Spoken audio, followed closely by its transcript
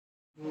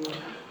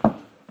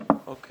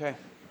Okay.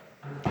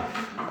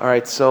 All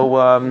right.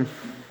 So,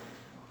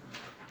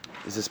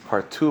 is this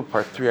part 2,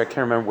 part 3? I can't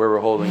remember where we're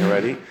holding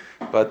already,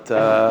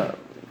 but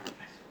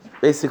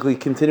basically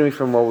continuing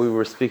from what we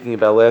were speaking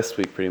about last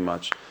week, pretty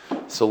much.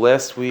 So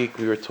last week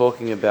we were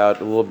talking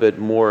about a little bit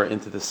more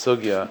into the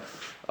sugya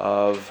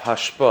of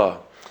hashpa,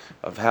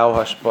 of how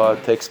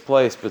hashpa takes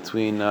place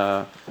between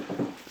Rebbe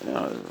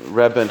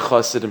and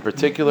Chassid in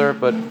particular,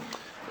 but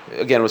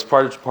again, it was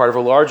part of a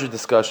larger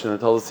discussion that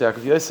told us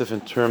Yaakov Yosef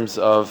in terms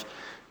of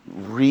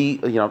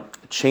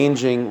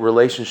changing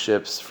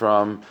relationships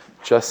from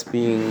just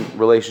being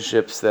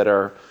relationships that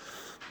are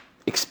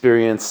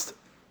experienced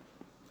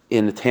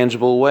in a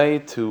tangible way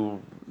to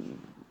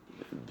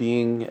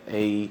being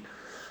an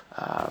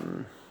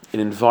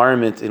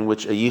environment in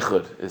which a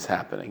yichud is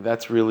happening.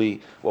 That's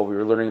really what we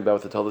were learning about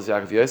with the Toldos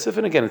Yaakov Yosef,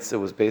 and again, it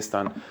was based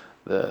on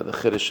the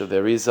Chiddush of the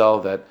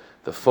Arizal, that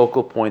the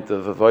focal point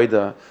of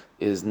Avodah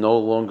is no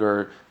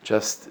longer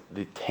just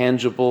the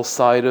tangible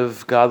side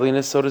of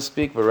godliness, so to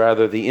speak, but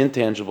rather the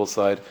intangible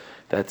side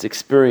that's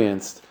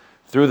experienced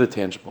through the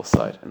tangible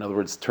side. In other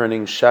words,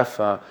 turning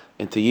shefa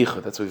into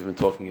yichud. That's what we've been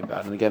talking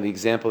about. And again, the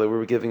example that we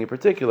were giving in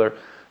particular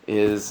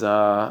is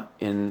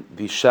in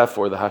the shef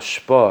or the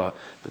hashpa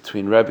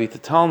between Rebbe to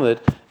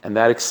Talmud, and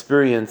that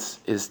experience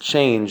is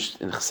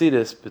changed in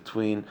Chassidus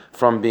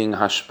from being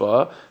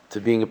hashpa to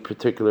being a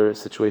particular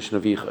situation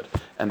of yichud.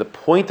 And the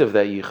point of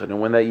that yichud,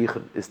 and when that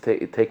yichud is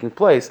taking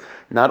place,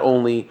 not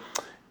only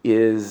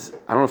is,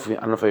 I don't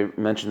know if I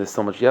mentioned this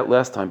so much yet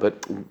last time,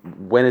 but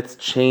when it's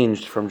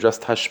changed from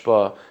just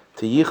hashpa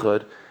to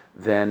yichud,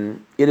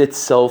 then it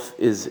itself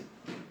is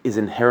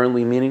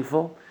inherently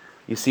meaningful.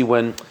 You see,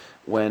 when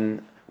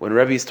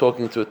Rebbe is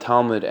talking to a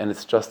Talmud and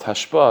it's just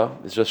hashpa,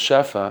 it's just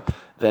shefa,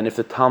 then if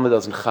the Talmud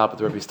doesn't chap what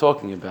the Rebbe is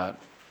talking about,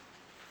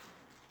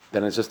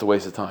 then it's just a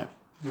waste of time.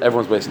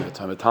 Everyone's wasting their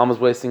time. The Talmud's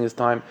wasting his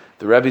time.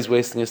 The Rebbe's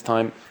wasting his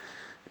time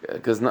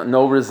because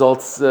no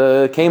results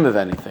came of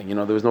anything.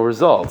 There was no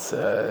results.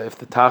 If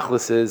the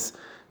tachlis is,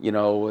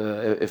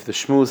 if the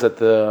shmuz that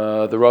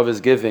the Rav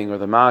is giving, or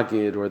the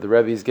Magid, or the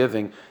Rebbe is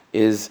giving,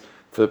 is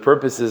for the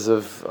purposes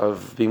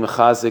of being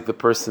mechazik the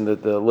person,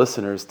 that the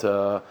listeners,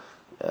 to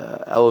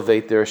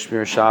elevate their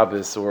Shmir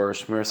Shabbos or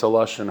Shmir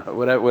Soloshin,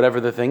 whatever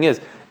the thing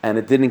is, and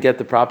it didn't get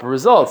the proper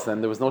results,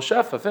 then there was no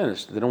shefa,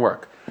 finished. It didn't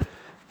work.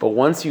 But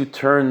once you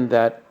turn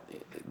but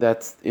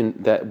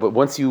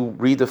once you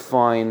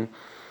redefine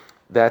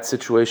that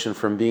situation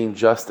from being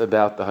just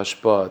about the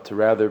hashpa to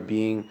rather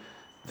being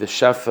the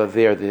shefa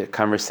there, the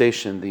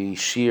conversation, the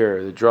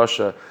shir, the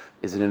drasha,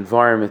 is an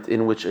environment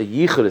in which a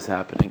yichud is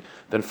happening,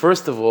 then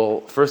first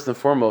and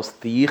foremost,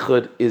 the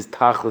yichud is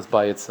tachlis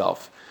by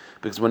itself.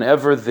 Because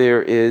whenever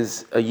there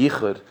is a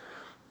yichud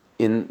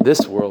in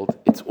this world,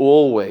 it's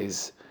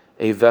always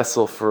a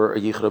vessel for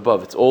a yichud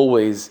above. It's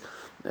always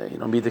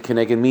Mida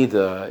Keneged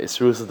Mida,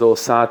 Isrus Adol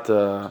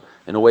Sata,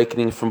 an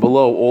awakening from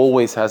below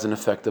always has an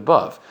effect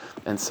above.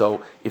 And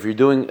so if you're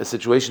doing a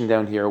situation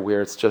down here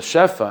where it's just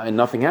shefa and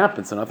nothing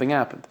happens, so nothing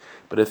happened.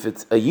 But if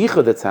it's a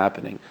yichud that's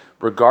happening,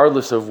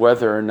 regardless of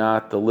whether or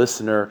not the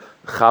listener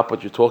chap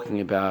what you're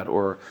talking about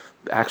or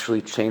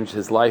actually changed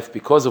his life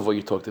because of what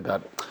you talked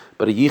about,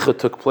 but a yichud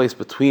took place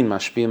between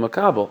mashpi and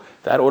makabel,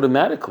 that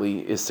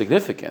automatically is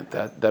significant.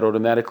 That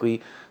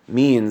automatically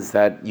means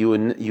that you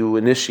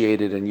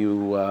initiated and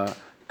you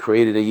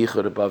created a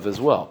yichud above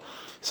as well.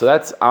 So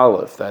that's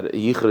aleph, that a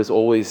yichud is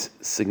always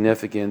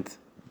significant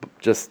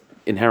just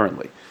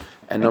inherently.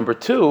 And number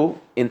two,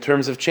 in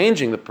terms of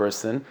changing the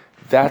person,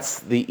 that's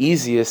the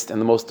easiest and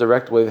the most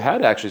direct way of how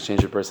to actually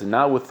change a person,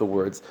 not with the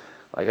words.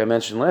 Like I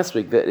mentioned last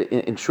week, that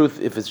in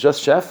truth, if it's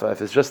just shefa,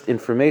 if it's just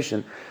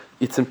information,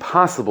 it's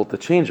impossible to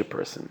change a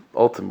person,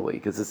 ultimately,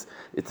 because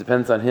it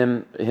depends on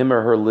him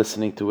or her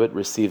listening to it,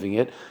 receiving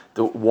it,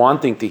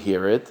 wanting to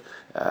hear it,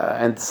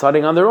 and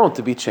deciding on their own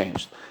to be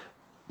changed.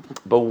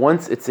 But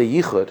once it's a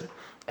yichud,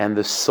 and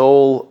the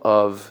soul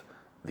of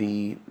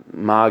the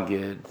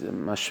magid,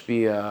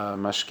 mashpia,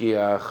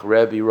 mashkiach,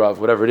 rebbe, rav,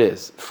 whatever it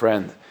is,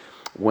 friend,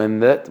 when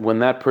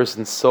that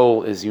person's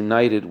soul is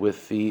united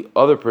with the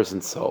other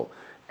person's soul,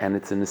 and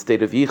it's in a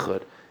state of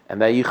yichud, and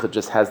that yichud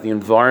just has the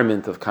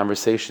environment of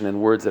conversation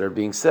and words that are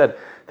being said,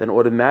 then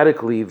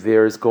automatically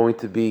there's going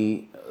to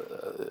be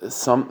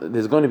some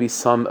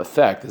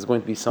effect. There's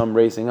going to be some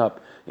raising up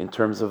in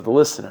terms of the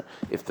listener.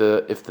 If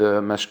the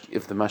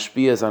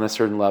mashpia is on a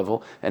certain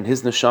level and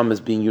his neshama is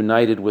being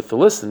united with the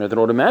listener, then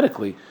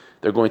automatically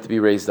they're going to be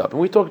raised up.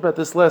 And we talked about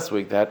this last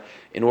week, that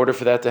in order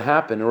for that to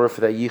happen, in order for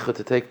that yichud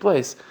to take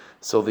place,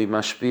 so the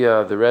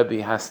mashpia, the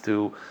Rebbe, has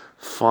to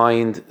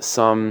find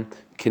some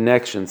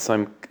connection,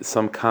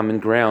 some common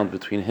ground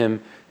between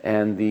him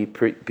and the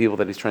people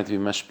that he's trying to be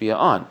mashpia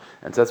on.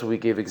 And so that's what we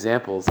gave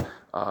examples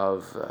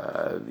of,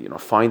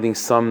 finding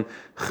some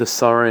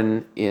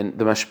chesaron in,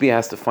 the mashpia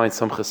has to find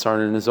some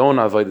chesaron in his own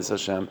avodas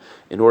Hashem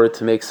in order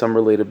to make some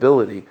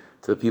relatability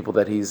to the people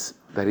that he's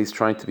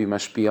trying to be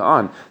mashpia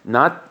on,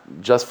 not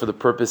just for the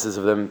purposes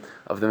of them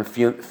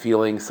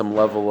feeling some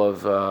level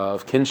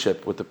of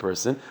kinship with the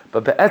person,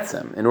 but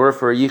be'etzem. In order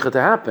for a yichud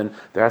to happen,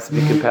 there has to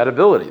be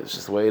compatibility. It's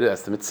just the way it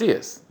is.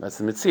 That's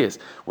the mitzias.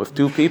 If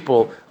two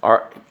people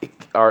are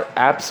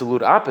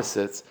absolute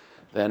opposites,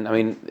 then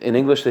in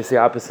English they say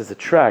opposites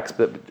attracts,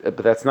 but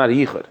that's not a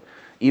yichud.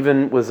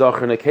 Even with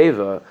Zachar and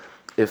Nekeva,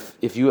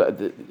 if you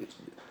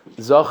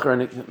Zachar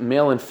and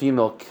male and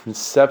female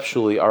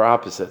conceptually are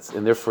opposites,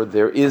 and therefore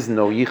there is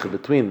no yichud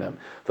between them.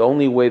 The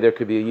only way there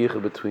could be a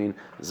yichud between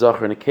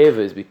Zachar and Nekeva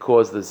is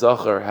because the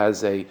Zachar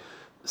has a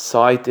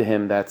side to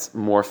him that's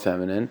more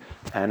feminine,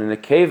 and a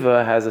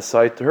Nekeva has a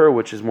side to her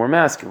which is more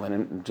masculine.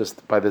 And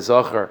just by the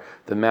Zachar,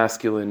 the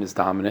masculine is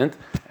dominant,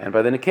 and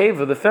by the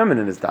Nekeva, the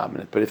feminine is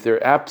dominant. But if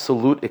they're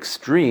absolute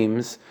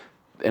extremes,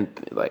 and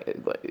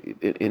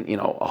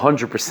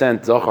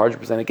 100% Zachar,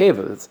 100%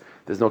 Nekeva,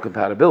 there's no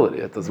compatibility.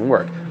 It doesn't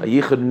work. A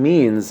yichud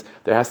means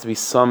there has to be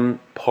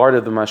some part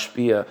of the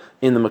mashpia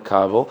in the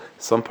makabel,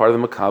 some part of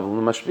the makabel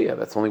in the mashpia.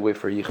 That's the only way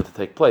for a yichud to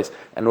take place.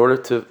 In order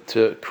to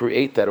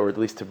create that, or at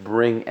least to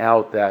bring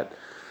out that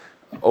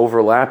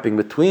overlapping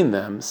between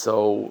them,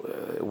 so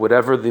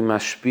whatever the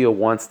mashpia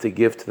wants to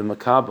give to the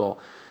makabel,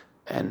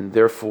 and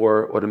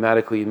therefore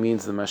automatically it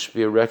means the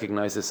mashpia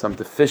recognizes some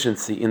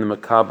deficiency in the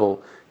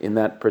makabel in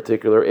that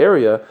particular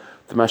area,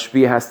 the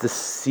mashpia has to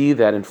see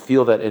that and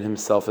feel that in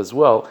himself as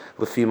well,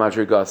 lefi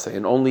madrigase,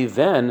 and only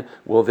then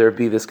will there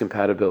be this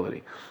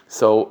compatibility.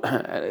 So,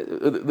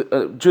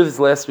 Judith's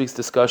last week's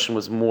discussion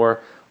was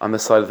more on the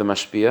side of the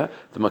mashpia.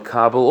 The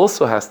makabel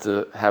also has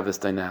to have this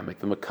dynamic.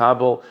 The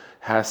makabel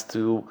has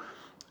to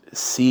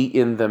see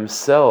in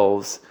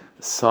themselves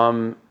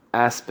some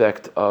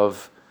aspect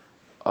of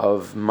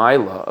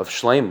maila, of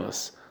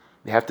shleimus.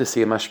 They have to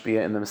see a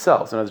mashpia in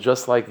themselves. And it's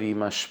just like the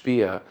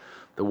mashpia,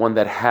 the one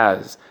that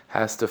has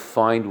to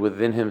find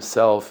within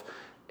himself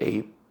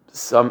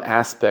some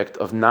aspect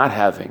of not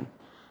having,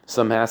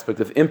 some aspect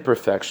of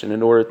imperfection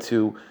in order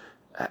to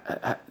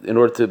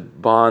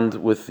bond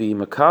with the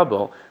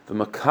makabel. The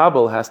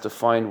makabel has to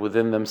find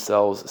within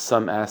themselves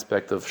some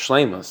aspect of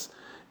shleimus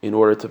in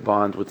order to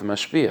bond with the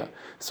mashpia.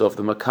 So if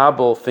the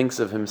makabel thinks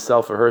of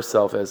himself or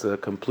herself as a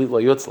complete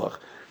lo yutzlach,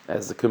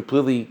 as a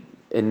completely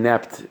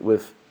inept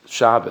with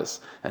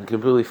Shabbos and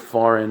completely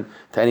foreign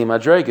to any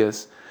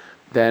madregas,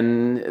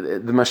 then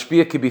the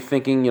mashpia could be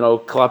thinking,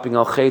 clapping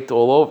al chet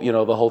all over,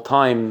 the whole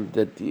time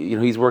that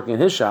he's working on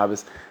his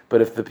Shabbos.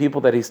 But if the people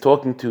that he's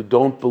talking to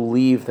don't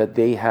believe that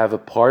they have a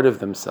part of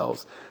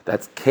themselves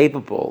that's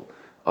capable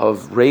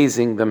of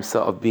raising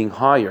themselves, of being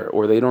higher,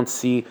 or they don't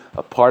see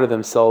a part of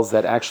themselves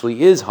that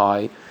actually is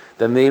high,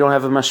 then they don't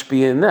have a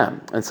mashpia in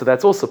them. And so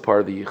that's also part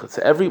of the yichud.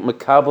 So every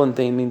makabel and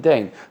dain min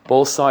dain,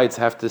 both sides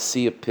have to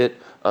see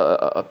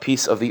a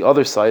piece of the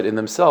other side in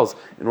themselves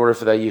in order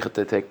for that yichud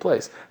to take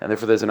place. And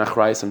therefore there's an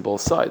achrayus on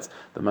both sides.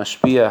 The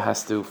mashpia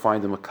has to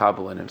find a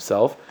makabel in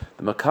himself.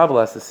 The makabel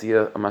has to see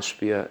a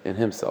mashpia in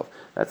himself.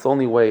 That's the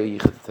only way a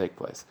yichud to take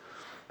place.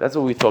 That's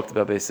what we talked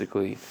about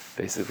basically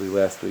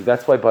last week.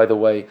 That's why, by the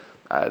way,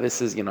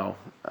 this is,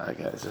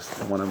 it's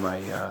just one of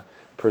my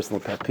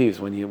personal pet peeves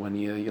when you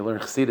learn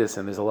Chassidus,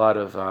 and there's a lot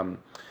of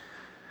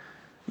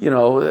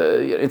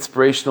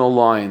inspirational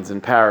lines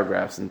and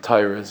paragraphs and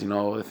tires,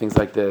 things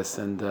like this,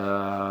 and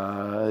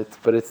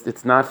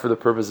it's not for the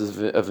purposes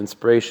of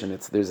inspiration.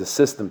 There's a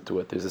system to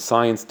it. There's a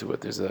science to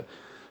it. There's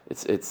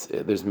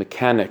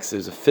mechanics.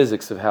 There's a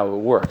physics of how it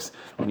works.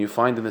 When you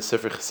find in the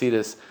Sefer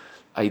Chassidus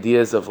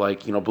ideas of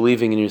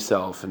believing in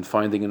yourself and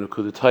finding an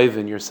akudah taiva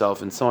in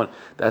yourself and so on,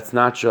 that's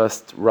not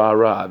just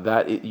rah.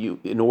 That's part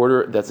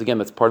of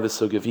the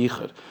sugya of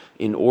yichud.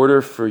 In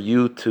order for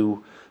you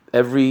to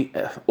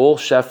all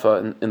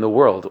shefa in the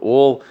world,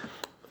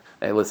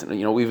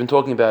 we've been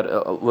talking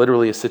about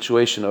literally a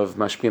situation of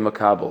mashpia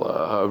makabel.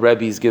 A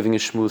rebbe's giving a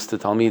shmuz to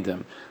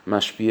talmidim,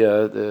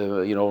 mashpia,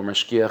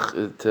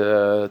 mashkiach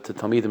to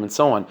talmidim and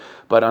so on.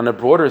 But on a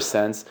broader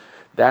sense,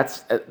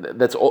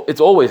 it's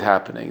always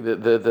happening.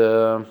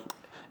 The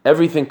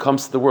everything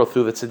comes to the world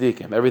through the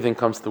tzaddikim. Everything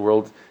comes to the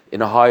world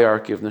in a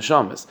hierarchy of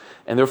neshamas,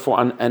 and therefore,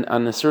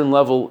 on a certain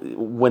level,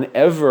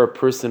 whenever a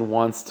person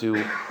wants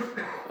to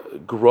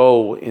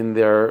grow in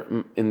their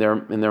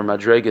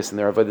madregas, in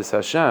their avodas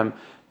Hashem,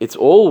 it's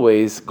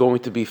always going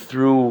to be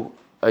through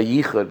a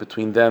yichud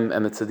between them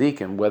and the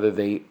tzaddikim, whether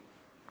they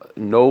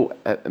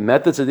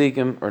met the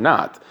tzaddikim or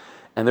not,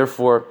 and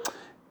therefore,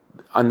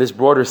 on this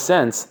broader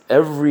sense,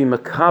 every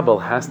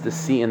makabel has to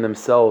see in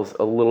themselves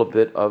a little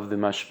bit of the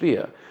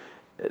mashpia.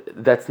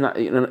 That's not,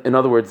 in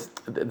other words,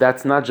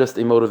 that's not just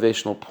a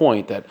motivational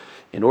point that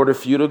in order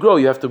for you to grow,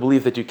 you have to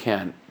believe that you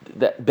can.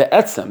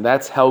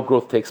 That's how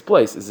growth takes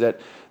place, is that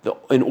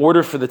in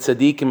order for the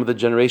tzaddikim of the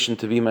generation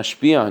to be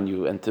mashpia on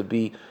you and to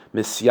be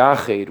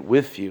misyached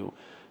with you,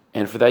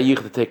 and for that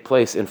yichud to take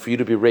place, and for you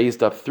to be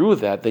raised up through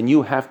that, then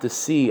you have to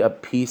see a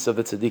piece of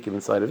the tzaddikim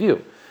inside of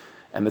you.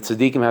 And the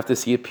tzaddikim have to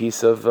see a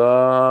piece of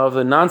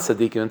the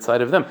non-tzaddikim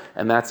inside of them,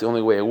 and that's the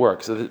only way it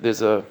works. So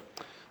there's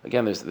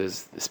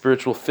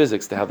spiritual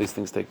physics to how these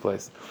things take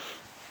place.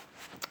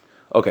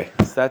 Okay,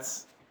 so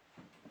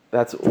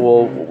That's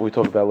all what we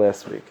talked about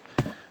last week.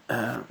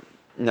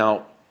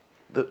 Now,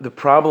 the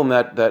problem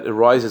that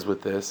arises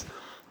with this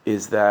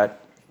is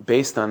that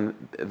based on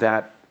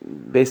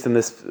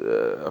this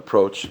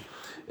approach,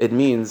 it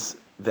means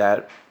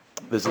that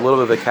there's a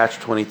little bit of a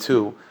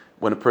catch-22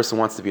 when a person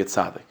wants to be a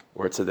tzaddik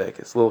or a tzaddik.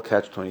 It's a little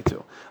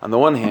catch-22. On the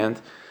one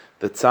hand,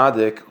 the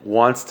tzaddik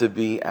wants to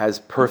be as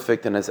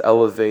perfect and as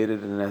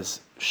elevated and as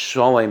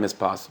shalom as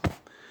possible.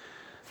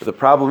 But the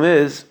problem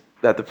is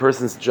that the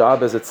person's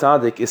job as a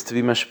tzaddik is to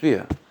be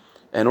mashpia.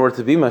 In order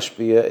to be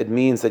mashpia, it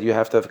means that you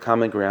have to have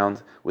common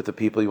ground with the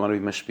people you want to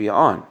be mashpia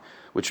on,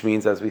 which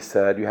means, as we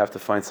said, you have to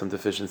find some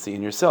deficiency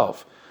in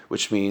yourself,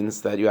 which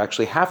means that you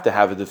actually have to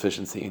have a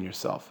deficiency in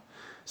yourself.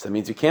 So that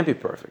means you can't be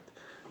perfect.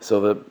 So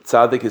the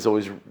tzaddik is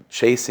always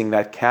chasing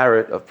that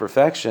carrot of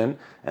perfection,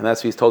 and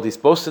that's what he's told he's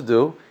supposed to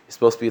do. He's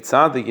supposed to be a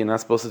tzaddik. You're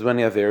not supposed to do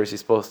any averos. He's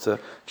supposed to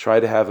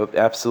try to have an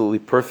absolutely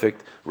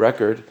perfect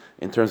record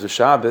in terms of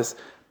Shabbos.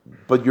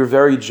 But your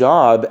very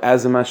job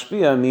as a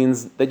mashpia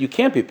means that you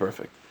can't be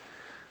perfect.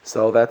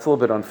 So that's a little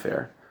bit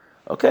unfair.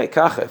 Okay,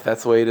 kacha, if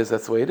that's the way it is,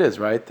 that's the way it is,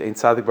 right? Ein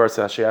tzaddik bar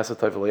tzashiyasa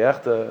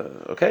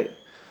toiv. Okay.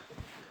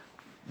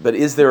 But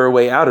is there a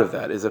way out of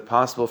that? Is it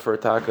possible for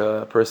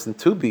a person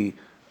to be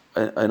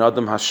an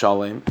Adam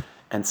HaShalem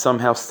and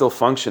somehow still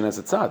function as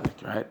a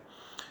tzaddik, right?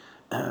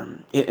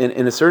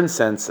 In a certain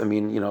sense, I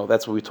mean,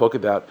 that's what we talk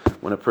about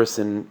when a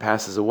person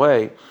passes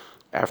away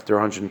after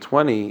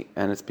 120,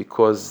 and it's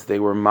because they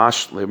were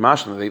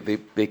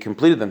they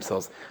completed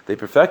themselves, they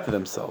perfected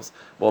themselves.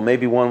 Well,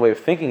 maybe one way of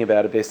thinking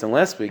about it based on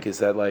last week is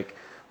that, like,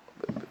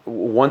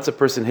 once a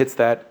person hits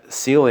that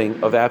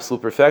ceiling of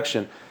absolute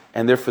perfection,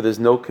 and therefore there's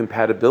no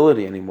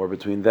compatibility anymore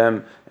between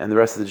them and the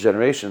rest of the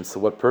generation, so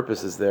what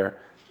purpose is there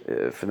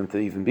for them to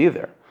even be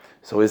there?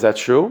 So is that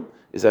true?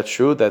 Is that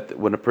true that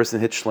when a person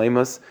hits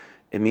shleimus,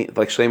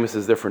 shleimus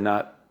is therefore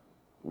not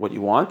what you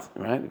want,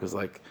 right? Because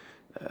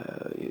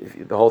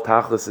the whole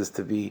tachlis is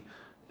to be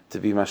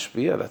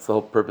mashpia. That's the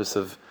whole purpose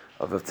of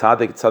a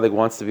tzaddik. Tzaddik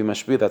wants to be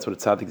mashpia. That's what a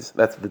tzaddik is.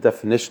 That's the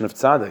definition of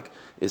tzaddik,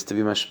 is to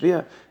be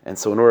mashpia. And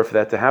so in order for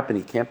that to happen,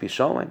 he can't be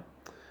shalom.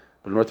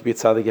 But in order to be a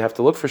tzaddik, you have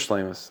to look for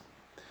shleimus.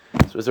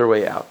 So is there a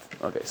way out?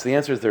 Okay, so the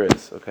answer is there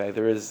is. Okay,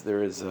 there is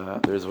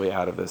a way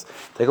out of this.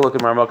 Take a look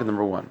at Marmukah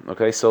number 1.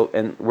 Okay, so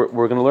and we're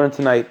going to learn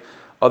tonight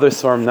other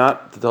svarim,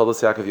 not the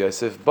Toldos Yaakov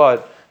Yosef,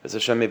 but as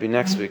Hashem, maybe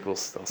next week I'll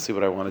see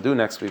what I want to do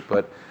next week.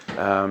 But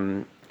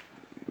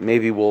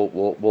maybe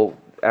we'll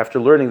after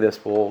learning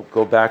this, we'll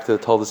go back to the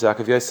Toldos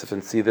Yaakov Yosef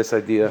and see this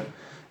idea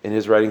in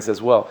his writings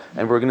as well.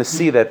 And we're going to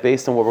see that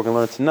based on what we're going to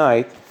learn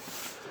tonight,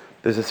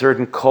 there's a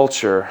certain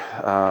culture,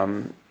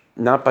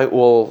 not by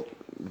all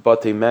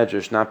Batei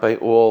Medrash, not by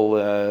all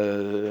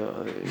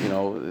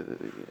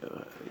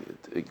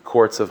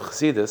courts of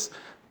Chassidus,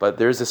 but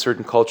there's a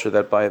certain culture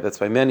that's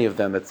by many of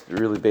them that's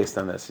really based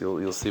on this.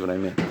 You'll see what I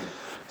mean.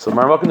 So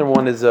Marmukah number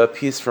 1 is a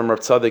piece from Rav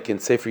Tzadok in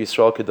Sefer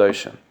Yisrael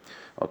Kedoshim.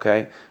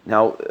 Okay.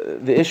 Now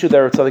the issue that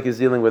Rav Tzadok is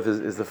dealing with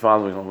is the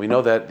following one. We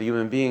know that the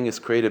human being is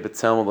created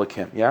b'tzelem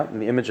Elokim, in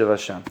the image of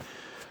Hashem.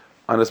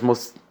 On its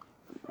most,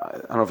 I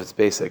don't know if it's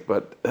basic,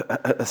 but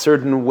a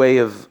certain way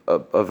of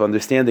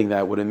understanding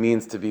that, what it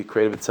means to be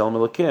created b'tzelem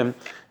Elokim,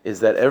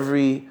 is that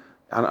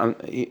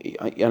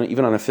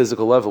even on a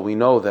physical level, we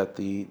know that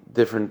the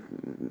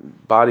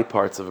different body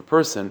parts of a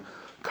person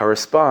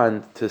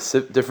correspond to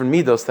different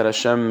midos that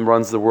Hashem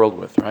runs the world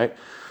with, right?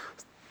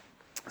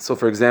 So,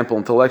 for example,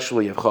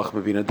 intellectually, you have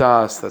Chachma Bina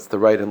Das, that's the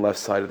right and left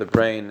side of the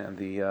brain, and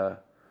the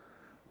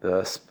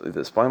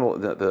spinal,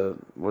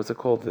 what's it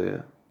called?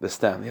 The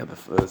stem,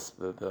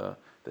 the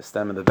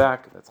stem in the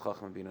back, that's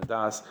Chachma Bina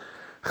Das.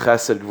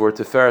 Chesed Gvur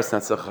Tiferes,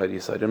 that's Echad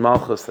Yisod and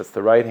Malchus, that's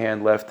the right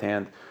hand, left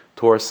hand,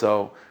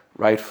 torso,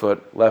 right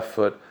foot, left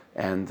foot,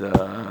 and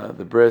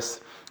the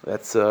bris,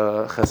 that's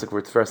Chesed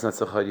Gvur Tiferes,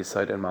 that's Echad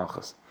Yisod and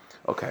Malchus.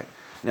 Okay.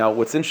 Now,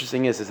 what's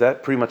interesting is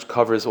that pretty much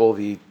covers all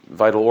the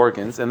vital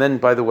organs. And then,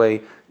 by the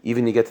way,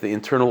 even you get to the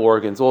internal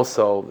organs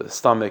also, the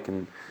stomach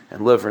and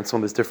liver and so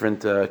on, there's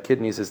different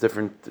kidneys, there's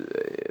different,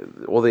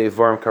 all the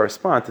Ivarim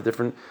correspond to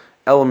different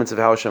elements of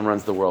how Hashem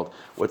runs the world.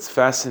 What's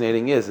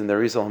fascinating is, and the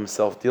Arizal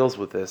himself deals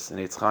with this in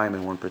Eitz Chaim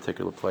in one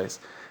particular place,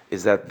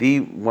 is that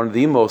one of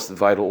the most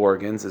vital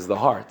organs is the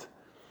heart.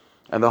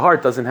 And the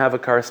heart doesn't have a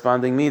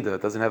corresponding midah,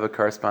 it doesn't have a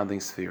corresponding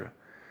sphere.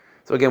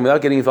 So again,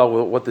 without getting involved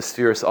with what the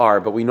spheres are,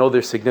 but we know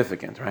they're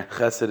significant, right?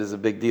 Chesed is a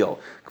big deal.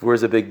 Gvur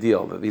is a big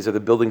deal. These are the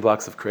building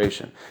blocks of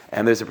creation.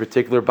 And there's a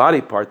particular body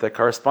part that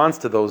corresponds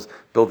to those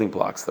building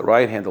blocks. The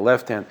right hand, the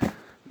left hand,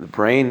 the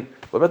brain.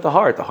 What about the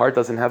heart? The heart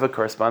doesn't have a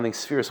corresponding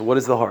sphere. So what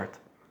is the heart?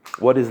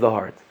 What is the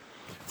heart?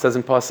 It says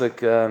in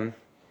Pasuk,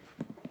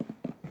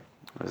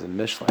 what is it,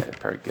 Mishlei,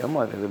 Perek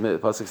Gimel, I think the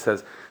Pasuk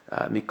says,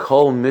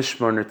 Mikol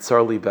mishmar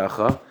nitzar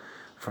libecha,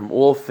 from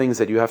all things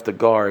that you have to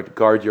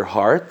guard your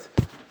heart,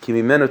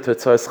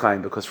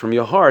 because from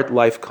your heart,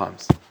 life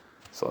comes.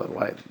 So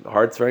the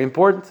heart's very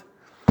important.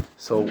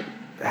 So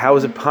how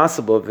is it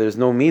possible if there's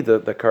no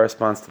midah that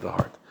corresponds to the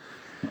heart?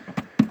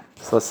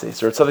 So let's see.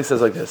 So something says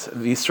like this: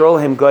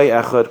 V'Yisrael hem goy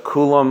echad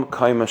kulam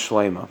kaima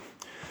shleima.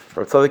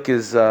 Rav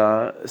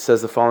Tzadok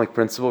says the following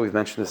principle. We've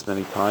mentioned this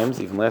many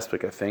times, even last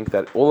week, I think,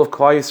 that all of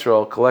Klal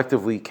Yisrael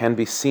collectively can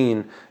be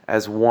seen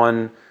as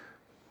one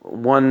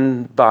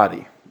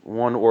body,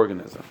 one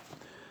organism.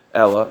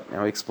 Ella,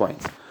 now he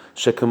explains. And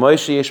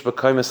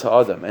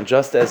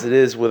just as it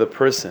is with a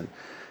person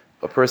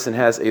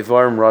has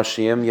Ivarim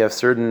Rashiyim, you have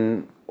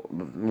certain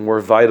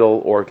more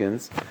vital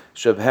organs,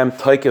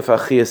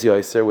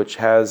 which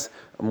has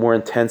a more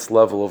intense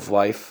level of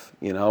life,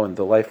 and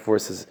the life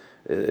force is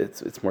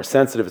it's more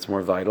sensitive, it's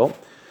more vital.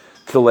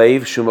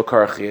 Kilev,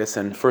 Shumakar,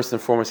 and first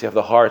and foremost you have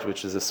the heart,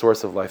 which is the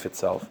source of life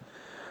itself.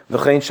 And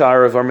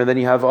then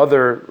you have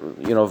other,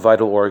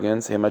 vital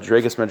organs,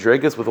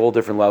 madrigas with all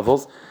different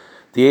levels.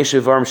 You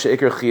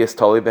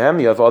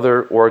have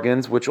other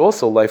organs which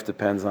also life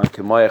depends on,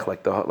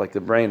 like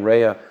the brain,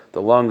 Reya,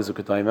 the lungs,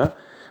 Ukataima.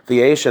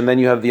 And then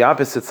you have the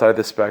opposite side of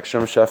the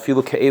spectrum. You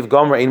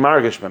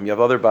have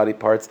other body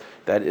parts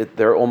that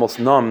they're almost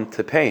numb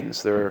to pain.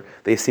 So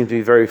they seem to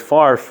be very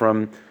far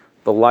from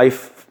the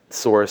life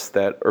source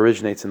that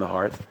originates in the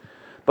heart.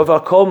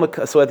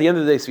 So at the end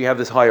of the day, so you have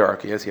this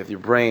hierarchy. Yes, you have your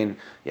brain,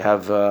 you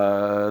have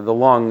the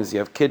lungs, you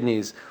have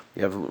kidneys,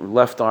 you have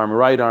left arm,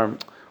 right arm,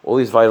 all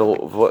these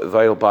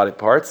vital body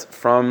parts,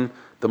 from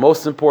the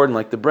most important,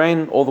 like the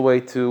brain, all the way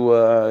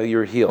to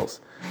your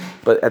heels.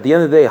 But at the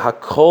end of the day,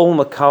 hakol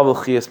makabel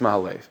chiyas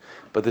mahalev.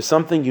 But there's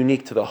something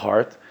unique to the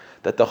heart,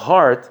 that the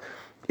heart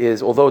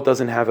is, although it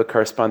doesn't have a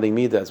corresponding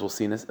midah, as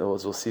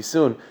we'll see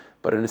soon,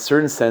 but in a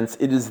certain sense,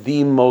 it is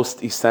the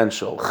most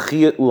essential.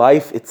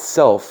 Life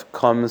itself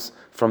comes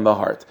from the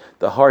heart.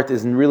 The heart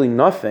is really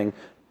nothing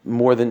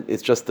more than,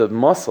 it's just a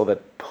muscle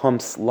that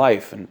pumps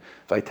life and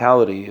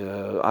vitality,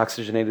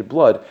 oxygenated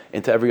blood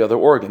into every other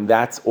organ.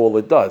 That's all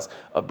it does.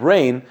 A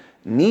brain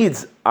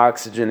needs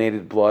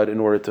oxygenated blood in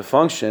order to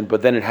function,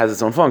 but then it has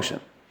its own function.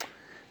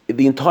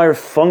 The entire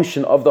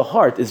function of the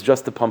heart is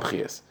just to pump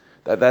chiyas.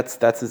 That's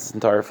its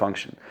entire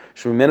function.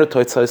 It's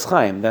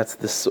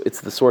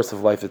the source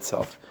of life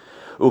itself.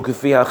 And to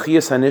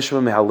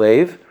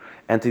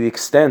the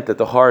extent that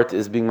the heart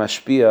is being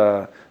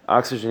mashpia,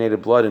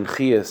 oxygenated blood and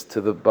chiyas to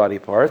the body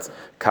parts,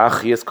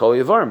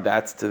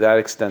 that's to that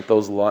extent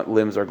those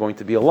limbs are going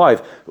to be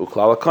alive.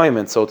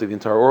 And so to the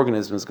entire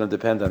organism is going to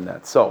depend on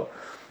that. So,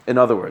 in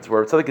other words,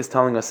 what Tzadok is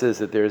telling us is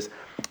that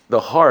the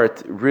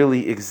heart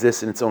really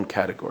exists in its own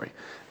category.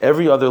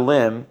 Every other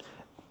limb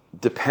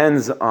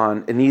depends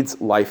on, it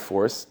needs life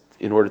force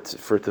in order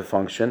for it to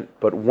function,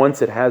 but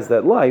once it has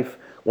that life,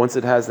 once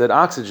it has that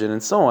oxygen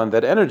and so on,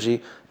 that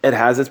energy, it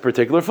has its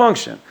particular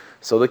function.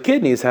 So the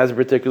kidneys has a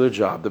particular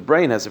job, the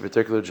brain has a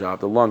particular job,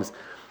 the lungs,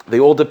 they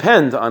all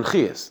depend on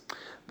chiyas.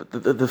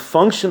 But the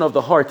function of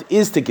the heart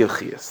is to give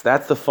chiyas.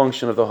 That's the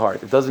function of the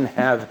heart. It doesn't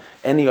have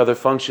any other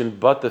function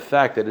but the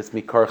fact that it's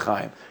mikar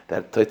chaim,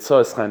 that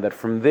teitzos chaim, that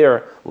from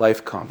there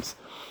life comes.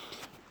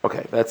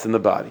 Okay, that's in the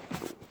body.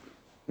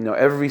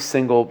 Every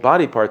single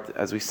body part,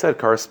 as we said,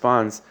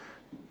 corresponds,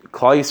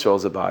 Klal Yisrael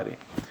is a body,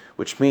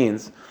 which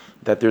means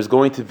that there's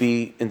going to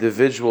be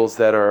individuals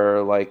that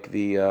are like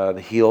the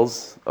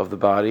heels of the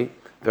body,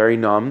 very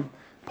numb,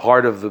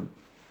 part of the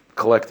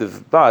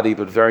collective body,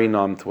 but very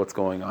numb to what's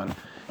going on.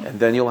 And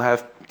then you'll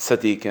have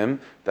tzaddikim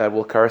that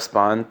will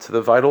correspond to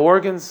the vital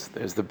organs.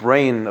 There's the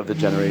brain of the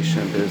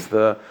generation, there's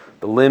the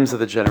limbs of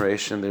the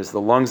generation, there's the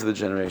lungs of the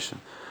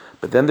generation.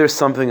 But then there's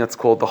something that's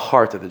called the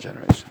heart of the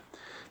generation.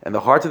 And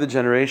the heart of the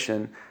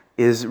generation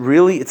is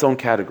really its own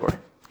category.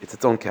 It's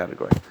its own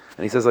category.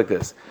 And he says like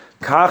this,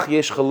 Kach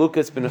yesh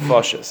chalukas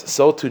b'nefashos.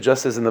 So too,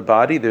 just as in the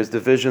body, there's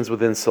divisions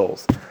within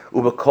souls.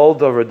 Ubakol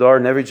davar dar,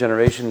 in every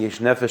generation, yesh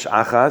nefesh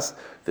achas.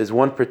 There's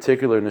one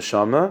particular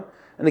neshama.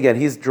 And again,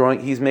 he's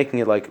making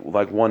it like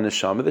one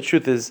neshama. The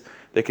truth is,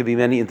 there could be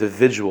many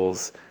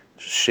individuals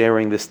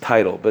sharing this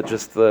title, but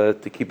just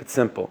to keep it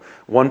simple.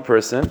 One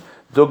person,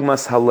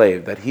 dugmas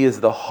halev, that he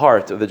is the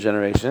heart of the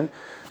generation.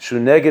 Shu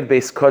neged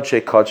beis kodshe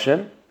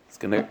kodshen, it's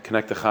going to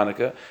connect to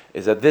Hanukkah,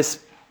 is that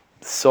this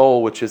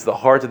soul, which is the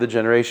heart of the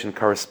generation,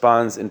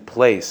 corresponds in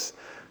place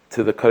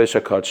to the Kodesh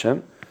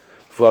HaKodshim.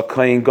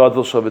 V'akayin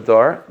gadol shel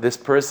b'dar, this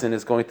person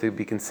is going to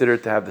be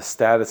considered to have the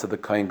status of the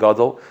kayin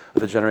gadol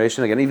of the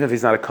generation. Again, even if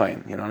he's not a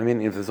kayin, you know what I mean?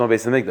 If there's no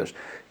Beis Hamikdash,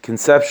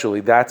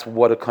 conceptually, that's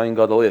what a kayin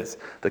gadol is.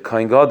 The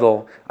kayin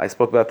gadol, I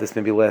spoke about this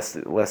maybe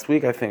last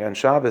week, I think, on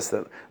Shabbos.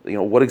 That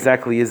what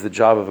exactly is the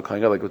job of a kayin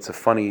gadol? Like, it's a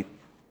funny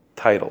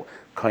title,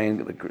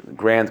 kayin, the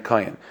grand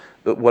kayin.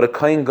 But what a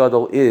kayin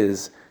gadol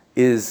is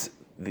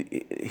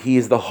he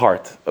is the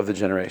heart of the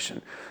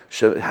generation.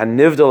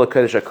 Hanivdal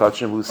HaKadosh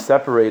HaKodshim, who's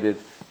separated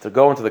to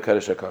go into the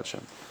Kodesh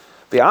HaKodshim.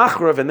 The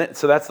Achrav,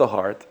 so that's the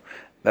heart.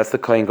 That's the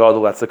Kohen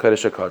Gadol, that's the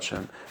Kodesh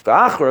HaKodshim. The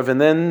Achrav,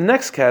 and then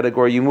next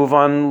category, you move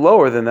on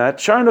lower than that.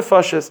 Shar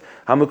Nefashos,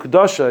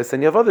 Hamukudashas,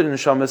 and you have other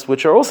Neshamas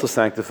which are also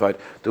sanctified.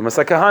 Dumas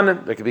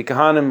HaKahanim, there could be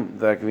Kahanim,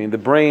 there could be the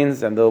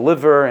brains, and the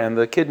liver, and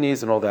the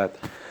kidneys, and all that.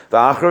 The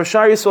Achrav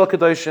Shar Yisrael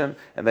Kedoshim,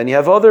 and then you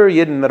have other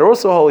Yidden that are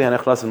also holy,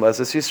 Hanechnas and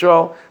Leses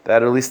Yisrael,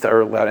 that at least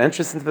are allowed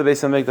entrance into the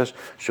Beis HaMikdash.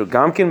 Shu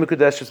Gamkin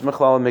Mekudeshes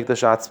Mechlal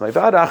Mikdash Atzmai,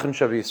 V'ad Achim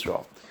Shav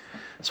Yisrael.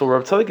 So what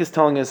Rav Tzadok is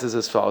telling us is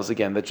as follows,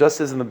 again, that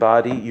just as in the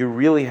body, you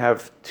really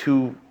have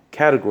two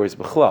categories,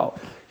 b'chlal.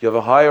 You have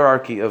a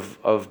hierarchy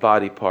of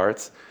body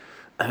parts,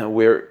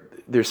 where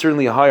there's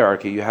certainly a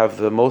hierarchy. You have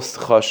the most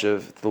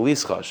chashiv, the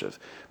least chashiv.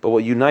 But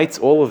what unites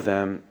all of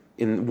them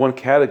in one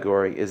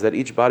category is that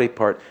each body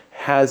part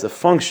has a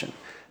function,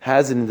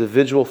 has an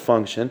individual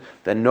function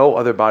that no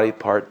other body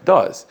part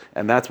does.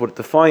 And that's what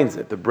defines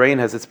it. The brain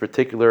has its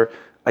particular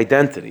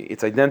identity.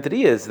 Its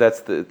identity is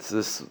it's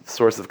this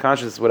source of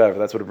consciousness, whatever.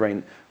 That's what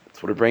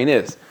a brain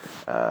is.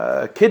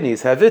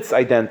 Kidneys have its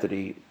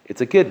identity.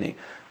 It's a kidney.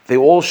 They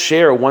all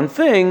share one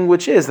thing,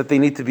 which is that they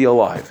need to be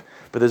alive.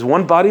 But there's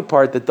one body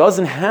part that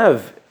doesn't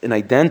have an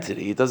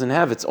identity. It doesn't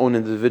have its own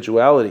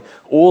individuality.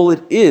 All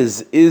it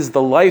is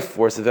the life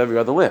force of every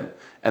other limb.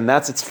 And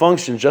that's its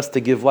function, just to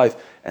give life.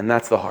 And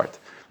that's the heart.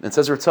 And it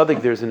says Rav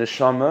Tzadok, there's a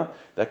neshama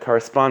that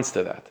corresponds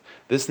to that.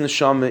 This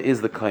neshama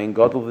is the Kohen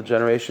Gadol of the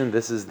generation.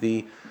 This is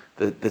the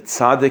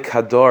tzaddik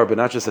hadar, but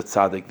not just a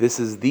tzaddik. This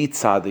is the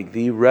tzaddik,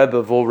 the rebbe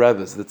of all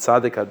rebbes, the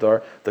tzaddik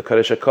hadar, the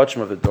kadosh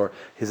hakodesh of the door.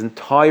 His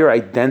entire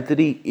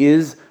identity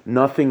is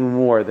nothing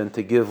more than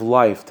to give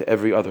life to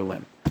every other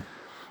limb.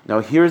 Now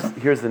here's the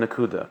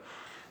nakuda.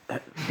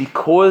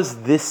 Because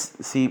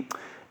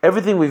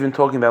everything we've been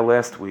talking about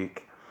last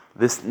week,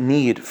 this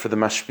need for the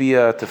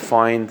mashpia to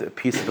find a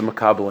piece of the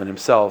makabel in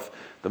himself,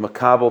 the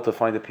makabel to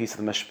find a piece of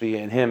the mashpia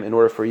in him in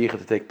order for yichud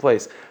to take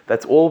place,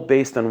 that's all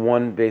based on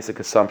one basic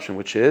assumption,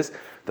 which is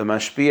the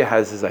mashpia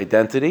has his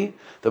identity,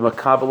 the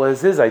makabel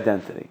has his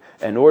identity.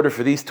 In order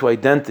for these two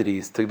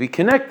identities to be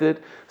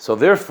connected, so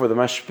therefore the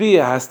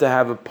mashpia has to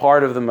have a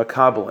part of the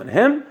makabel in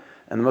him,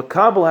 and the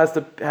makabel has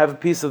to have a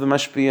piece of the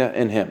mashpia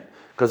in him.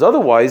 Because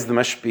otherwise the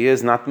mashpia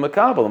is not the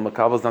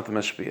makabel is not the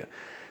mashpia.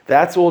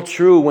 That's all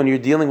true when you're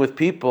dealing with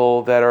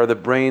people that are the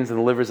brains and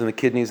the livers and the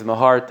kidneys and the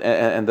heart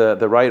and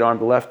the right arm,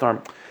 the left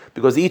arm,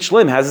 because each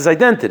limb has its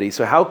identity.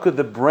 So how could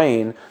the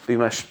brain be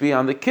mashpia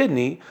on the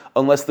kidney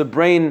unless the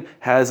brain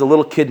has a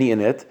little kidney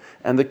in it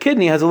and the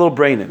kidney has a little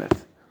brain in it?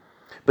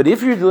 But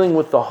if you're dealing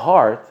with the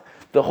heart,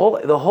 the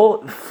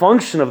whole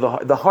function of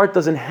the heart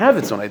doesn't have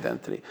its own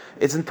identity.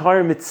 Its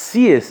entire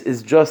mitzias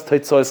is just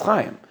Teitzos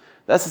Chaim.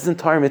 That's its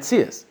entire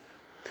mitzias.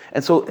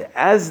 And so,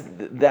 as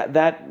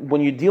that when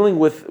you're dealing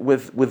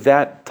with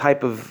that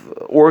type of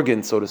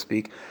organ, so to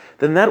speak,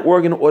 then that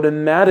organ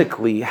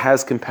automatically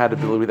has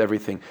compatibility with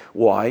everything.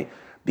 Why?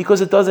 Because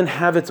it doesn't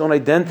have its own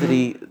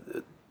identity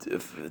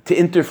to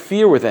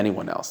interfere with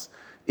anyone else.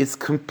 It's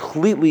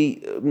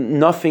completely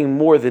nothing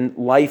more than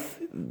life,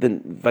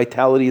 than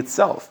vitality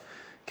itself.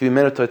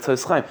 That's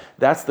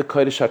the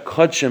Kodesh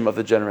HaKodshim of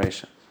the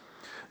generation.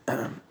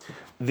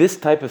 This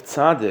type of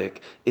tzaddik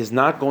is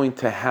not going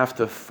to have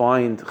to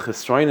find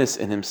chesroinus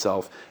in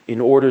himself in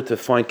order to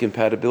find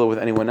compatibility with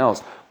anyone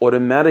else.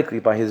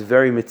 Automatically, by his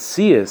very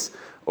mitzias,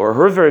 or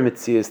her very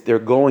mitzias,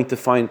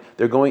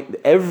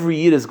 every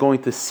yid is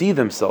going to see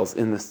themselves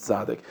in this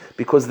tzaddik,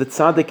 because the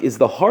tzaddik is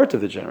the heart of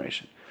the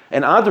generation.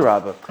 And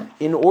Adarabah,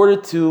 in order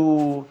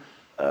to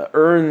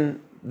earn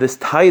this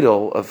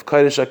title of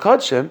Kodesh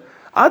HaKodshim,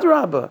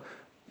 Adarabah,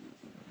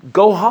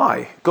 go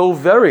high, go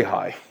very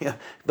high.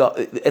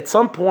 At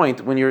some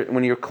point, when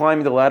you're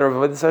climbing the ladder of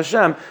Avodas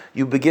Hashem,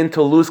 you begin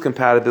to lose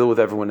compatibility with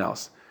everyone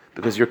else,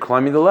 because you're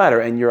climbing the ladder,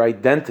 and your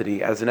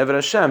identity as an Eved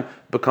Hashem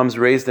becomes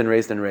raised and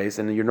raised and raised,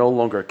 and you're no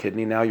longer a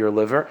kidney. Now you're a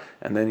liver,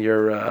 and then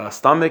your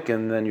stomach,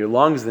 and then your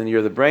lungs, then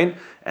you're the brain,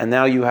 and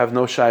now you have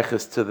no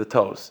shaykhs to the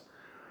toes.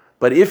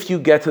 But if you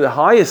get to the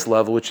highest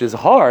level, which is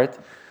heart,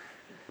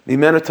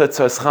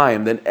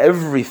 then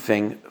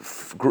everything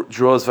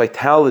draws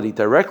vitality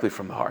directly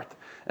from the heart.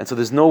 And so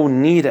there's no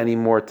need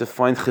anymore to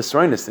find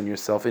chesroinus in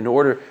yourself in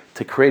order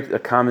to create a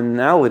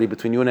commonality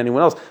between you and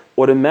anyone else.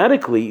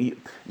 Automatically,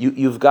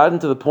 you've gotten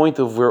to the point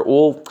of where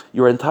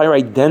your entire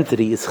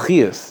identity is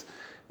chiyus.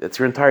 That's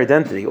your entire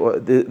identity.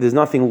 There's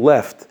nothing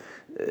left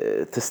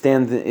to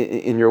stand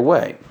in your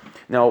way.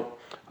 Now,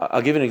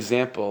 I'll give an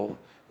example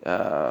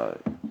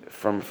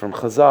from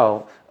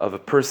Chazal of a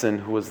person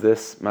who was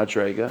this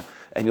madrega,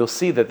 and you'll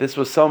see that this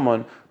was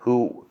someone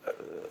who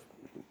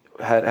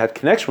had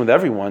connection with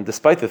everyone,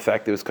 despite the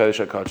fact it was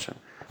Kodesh HaKodshim.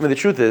 I mean, the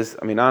truth is,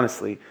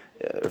 honestly,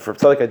 if Rav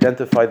Tzadok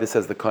identified this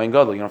as the Kohen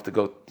Gadol, you don't have to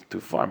go too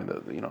far.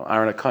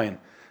 Aaron HaKohen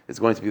is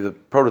going to be the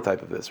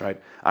prototype of this, right?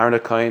 Aaron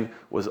HaKohen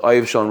was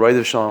Oyev Shalom,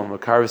 Roidev Shalom,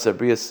 Makaris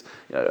Abrius.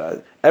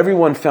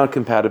 Everyone found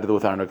compatibility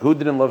with Aaron. Who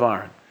didn't love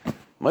Aaron?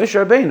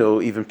 Moshe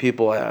Rabbeinu, even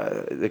people,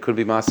 they couldn't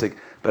be masik.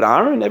 But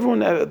Aaron,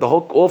 everyone,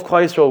 all of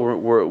Klal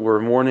Yisrael were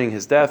mourning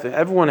his death.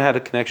 Everyone had a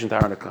connection to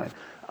Aaron HaKohen.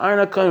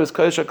 Aaron HaKohen was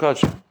Kodesh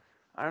HaKodshim.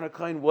 Aaron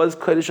HaKohen was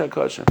Kodesh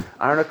HaKodshim.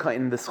 Aaron HaKohen,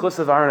 in the schus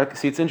of Aaron HaKohen,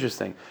 see, it's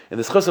interesting. In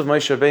the schus of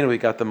Moshe Rabbeinu, we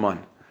got the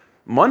man.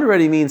 Man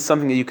already means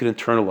something that you could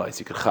internalize,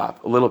 you could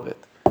chab, a little bit.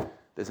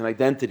 There's an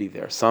identity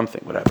there,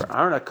 something, whatever.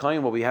 Aaron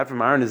HaKohen, what we have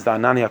from Aaron is the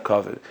Anani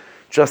HaKavod.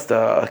 Just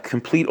a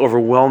complete,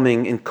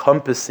 overwhelming,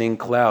 encompassing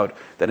cloud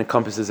that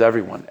encompasses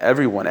everyone,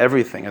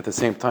 everything at the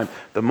same time.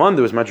 The man,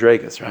 there was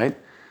madregas, right?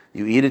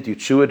 You eat it, you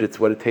chew it, it's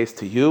what it tastes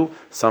to you.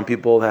 Some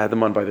people had the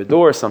man by the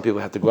door, some people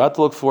had to go out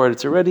to look for it.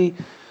 It's already,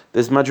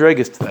 there's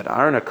madregas to that.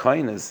 Aaron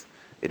HaKohen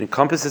It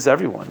encompasses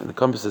everyone. It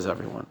encompasses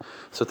everyone.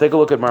 So take a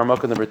look at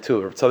Maramaka number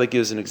 2. Rav Tzadok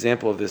gives an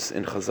example of this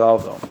in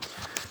Chazal, though.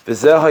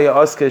 V'zeh haya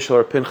askei shel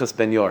Rav Pinchas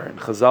ben Yair. In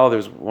Chazal,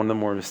 there's one of the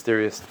more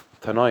mysterious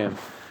Tanoim,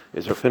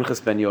 is Rav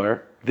Pinchas ben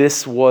Yair.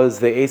 This was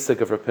the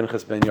Asik of Rav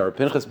Pinchas ben Yair.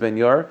 Pinchas ben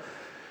Yair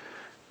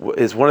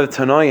is one of the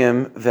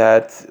Tanoim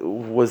that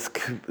was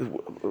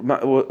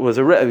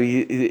a Rebbe.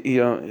 He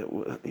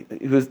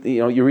was,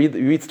 you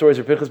read stories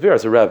of Pinchas ben Yair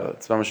as a Rebbe.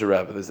 It's mamash a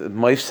Rebbe. There's a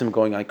Meifsim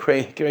going on,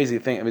 crazy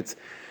thing. I mean, it's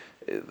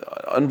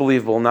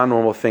unbelievable, not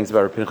normal things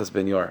about Rav Pinchas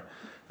ben Yair.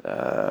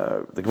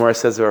 The Gemara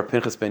says about Rav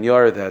Pinchas ben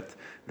Yair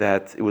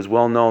that it was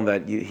well known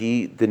that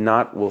he did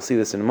not, we'll see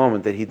this in a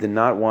moment, that he did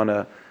not want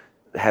to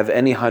have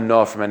any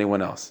hana from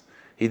anyone else.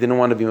 He didn't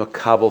want to be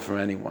makabel from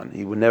anyone.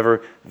 He would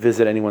never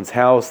visit anyone's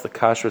house. The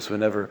kashrus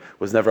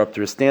was never up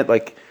to his stand.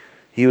 Like,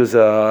 he was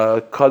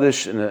a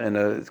kaddish and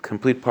a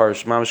complete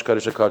parish, mamash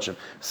kaddish akachim.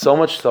 So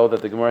much so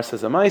that the Gemara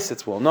says, Amais,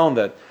 it's well known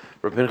that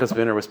Rabbi Pinchas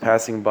ben Yair was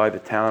passing by the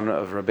town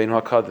of Rabbeinu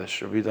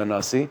HaKadosh, Rabbi Yehuda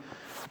Nasi.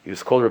 He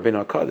was called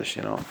Rabbeinu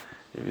HaKadosh, Rabbi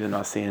Yehuda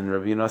Nasi, and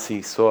Rabbi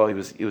Nasi saw, he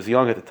was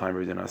young at the time,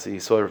 Rabbi Yehuda Nasi, he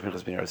saw Rabbi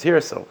Pinchas ben Yair was here,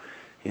 so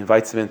he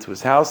invites him into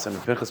his house, and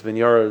Rabbi Pinchas ben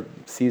Yair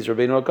sees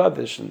Rabbeinu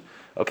HaKadosh, and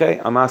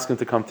okay, I'm asking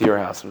to come to your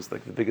house. It was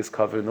like the biggest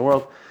cover in the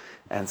world.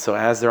 And so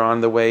as they're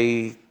on the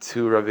way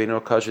to Rabbeinu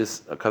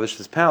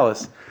HaKadosh's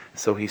palace,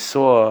 so Rabbi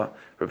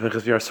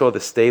Pinchas ben Yair saw the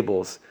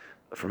stables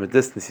from a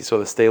distance. He saw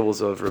the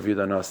stables of Rabbi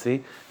Yehuda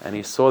Nasi, and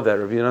he saw that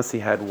Rabbi Yehuda Nasi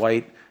had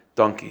white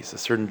donkeys, a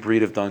certain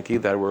breed of donkey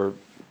that were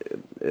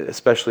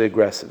especially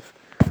aggressive.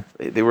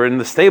 They were in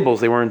the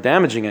stables, they weren't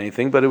damaging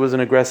anything, but it was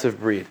an aggressive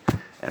breed.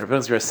 And Rabbi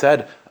Pinchas ben Yair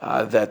said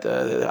that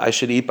I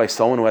should eat by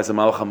someone who has a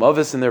malach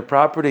hamavis in their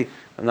property.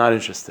 I'm not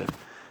interested.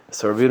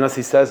 So Rabbi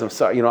Nasi says, I'm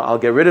sorry, I'll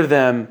get rid of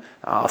them,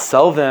 I'll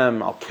sell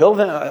them, I'll kill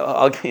them.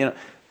 Rabbi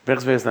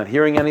Pinchas ben Yair is not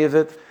hearing any of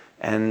it,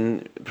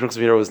 and Pinchas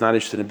ben Yair was not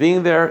interested in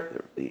being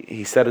there.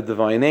 He said a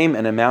divine name,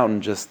 and a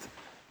mountain just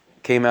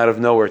came out of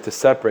nowhere to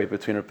separate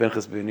between Rabbi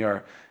Pinchas ben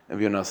Yair and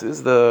Rabbi Nasi. This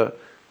is the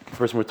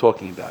person we're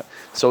talking about.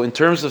 So in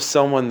terms of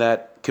someone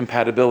that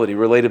compatibility,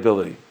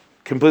 relatability,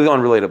 completely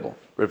unrelatable,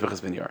 Rabbi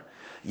Pinchas ben Yair.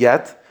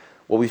 Yet,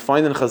 what we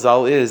find in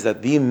Chazal is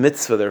that the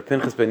mitzvah that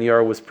Pinchas ben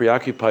Yair was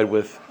preoccupied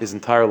with his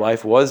entire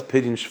life was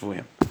Pidyon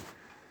Shvuyim.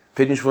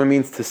 Pidyon Shvuyim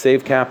means to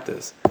save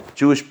captives,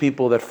 Jewish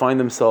people that find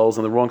themselves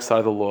on the wrong side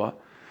of the law.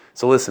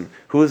 So listen,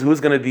 who's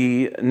going to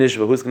be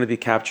nishva? Who's going to be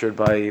captured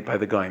by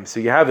the Goyim? So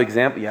you have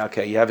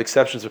you have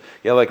exceptions.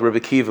 Like Rebbe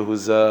Kiva,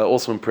 who's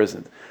also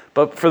imprisoned.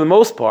 But for the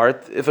most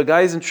part, if a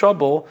guy is in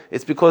trouble,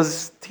 it's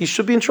because he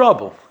should be in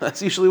trouble.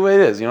 That's usually the way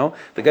it is.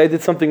 The guy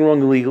did something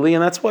wrong illegally,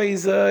 and that's why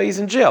he's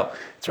in jail.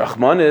 It's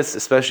Rahmanis,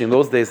 especially in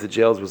those days, the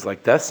jails was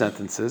like death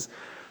sentences.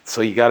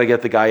 So you got to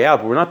get the guy out.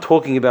 But we're not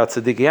talking about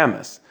tzaddik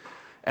yamis.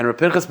 And Rav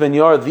Pinchas ben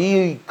Yair,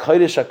 the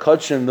Kodesh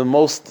HaKodshim, the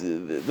most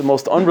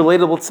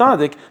unrelatable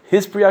tzaddik,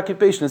 his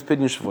preoccupation is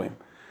Pidyon Shvuyim.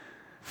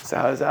 So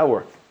how does that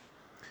work?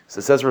 So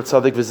it says Rav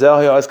Tzaddik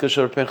v'zel ha'askash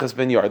Rav Pinchas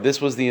ben Yair. This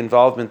was the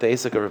involvement, the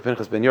Asik of Rav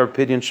Pinchas ben Yair,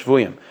 Pidyon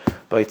Shvuyim.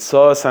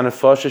 Baitzah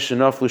sanafasha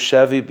shenaflu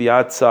shevi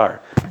biad tsar.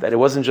 That it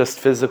wasn't just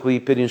physically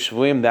Pidyon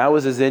Shvuyim. That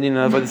was his Indian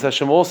and Avodas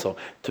Hashem also,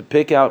 to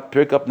pick up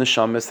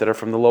neshamas that are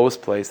from the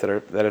lowest place, that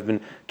have been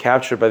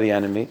captured by the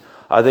enemy.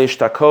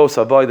 That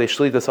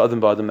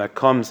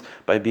comes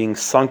by being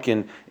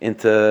sunken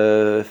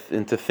into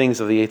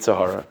things of the Yetzer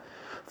Hara.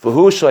 And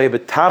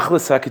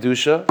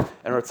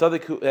Rav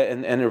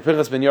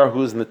Pinchas ben Yair,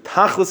 who is in the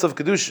tachlis of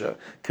kedusha,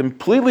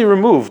 completely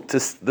removed to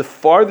the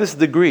farthest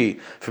degree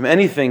from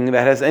anything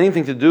that has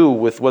anything to do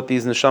with what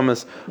these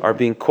neshamas are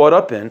being caught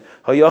up in.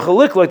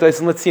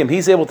 Let's see him.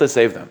 He's able to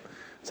save them.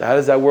 So how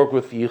does that work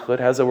with yichud?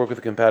 How does that work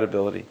with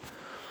compatibility?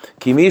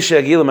 Because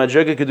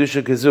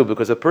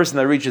a person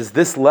that reaches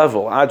this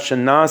level,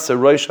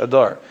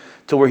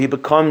 to where he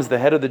becomes the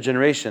head of the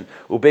generation,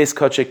 and he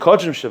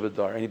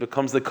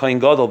becomes the kohen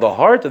gadol, the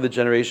heart of the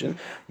generation,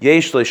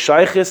 he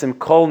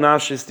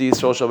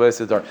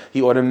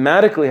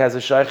automatically has a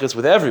shaychus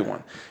with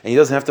everyone, and he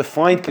doesn't have to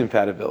find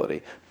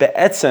compatibility.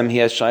 Be'etzem, he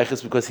has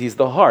shaychus because he's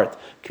the heart.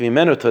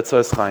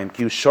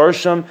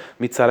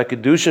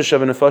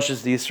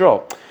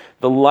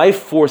 The life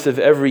force of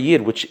every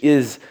yid, which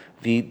is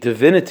the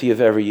divinity of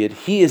every yid,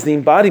 he is the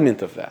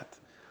embodiment of that.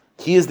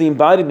 He is the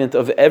embodiment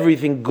of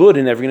everything good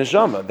in every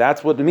neshama.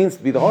 That's what it means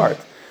to be the heart.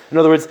 In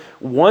other words,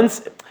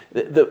 once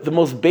the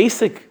most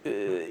basic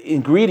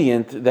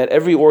ingredient that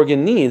every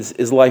organ needs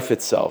is life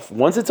itself.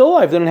 Once it's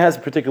alive, then it has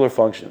particular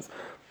functions.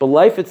 But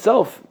life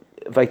itself,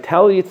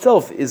 vitality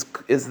itself, is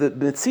the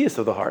mitzias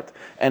of the heart.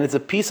 And it's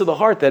a piece of the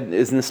heart that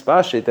is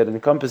nispashet, that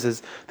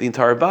encompasses the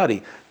entire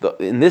body.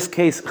 In this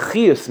case,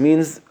 chiyus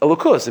means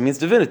elokus, it means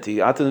divinity.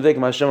 Then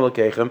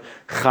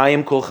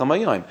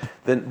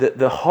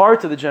the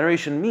heart of the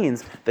generation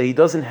means that he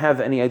doesn't have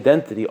any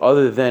identity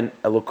other than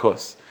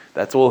elokus.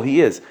 That's all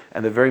he is.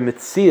 And the very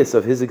mitzias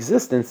of his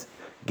existence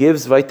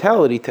gives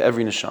vitality to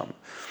every neshama.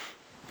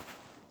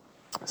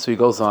 So he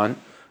goes on.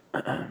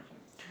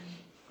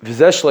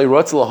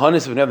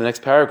 The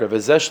next paragraph,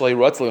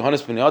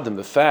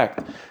 the fact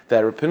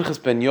that Rav Pinchas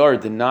ben Yair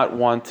did not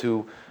want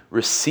to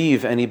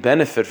receive any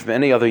benefit from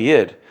any other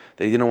Yid,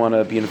 that he didn't want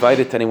to be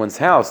invited to anyone's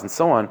house and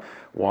so on.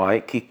 Why?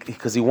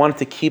 Because he wanted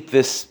to keep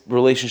this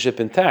relationship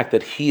intact,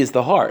 that he is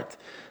the heart.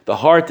 The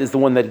heart is the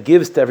one that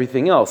gives to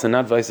everything else, and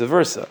not vice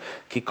versa.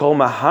 Kikol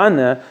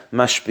mahana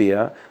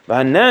mashpia,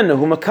 v'hanenu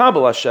hu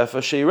makabel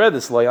hashefa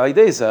sheiredis lo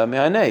yalideza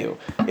me'aneu.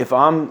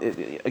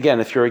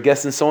 If you're a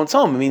guest in someone's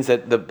home, it means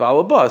that the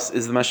balabas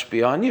is the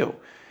mashpia on you.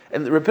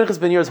 And Reb Pinchas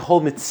Ben Yair's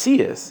whole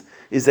mitzias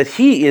is that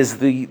he is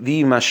the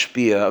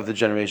mashpia of the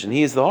generation.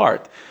 He is the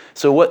heart.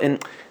 So what?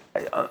 And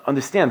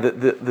understand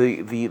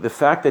the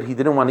fact that he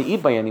didn't want to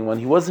eat by anyone.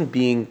 He wasn't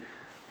being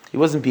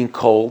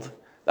cold.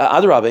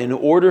 Adarabah, in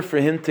order for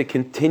him to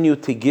continue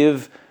to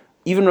give,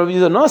 even Rabbi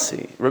Yehuda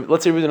Nasi,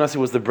 let's say Rabbi Yehuda Nasi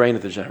was the brain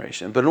of the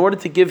generation, but in order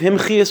to give him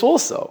chiyas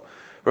also,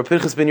 Rabbi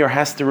Pinchas Ben Yair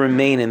has to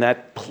remain in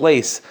that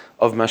place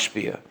of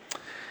mashpia.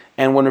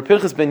 And when Rabbi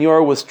Pinchas Ben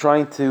Yair was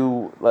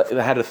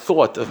had a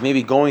thought of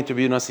maybe going to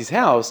Rabbi Yehuda Nasi's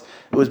house,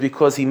 it was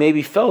because he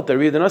maybe felt that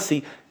Rabbi Yehuda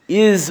Nasi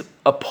is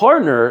a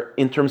partner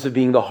in terms of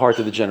being the heart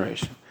of the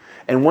generation.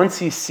 And once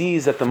he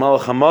sees that the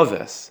Malach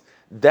HaMaves,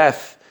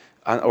 death,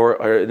 or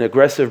an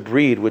aggressive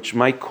breed which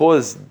might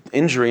cause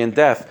injury and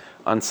death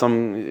on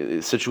some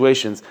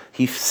situations,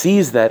 he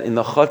sees that in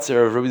the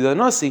chutzner of Rabbi Yehuda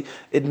Nasi,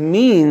 it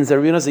means that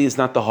Rabbi Nasi is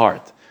not the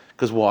heart.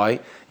 Because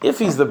why? If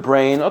he's the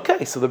brain,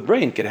 okay, so the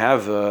brain could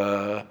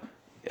have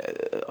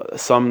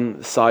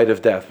some side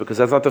of death, because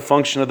that's not the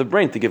function of the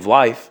brain, to give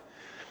life.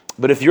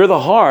 But if you're the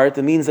heart,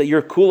 it means that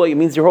you're kula, it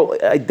means your whole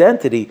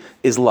identity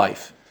is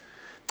life.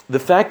 The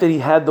fact that he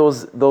had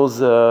those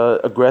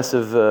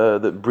aggressive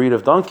the breed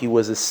of donkey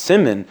was a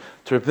siman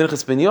to Reb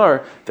Pinchas Ben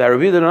Yair that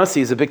Rabbi Yehuda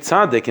Nasi is a big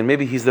tzaddik, and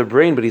maybe he's the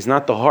brain, but he's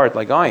not the heart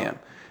like I am.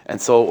 And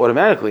so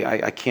automatically,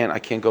 I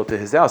can't go to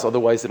his house.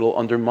 Otherwise, it'll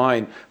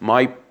undermine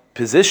my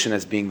position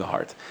as being the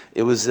heart.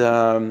 It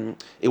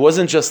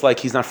wasn't just like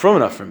he's not from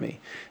enough for me.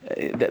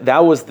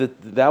 That was the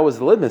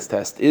litmus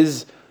test.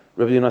 Is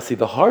Rabbi Yehuda Nasi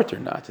the heart or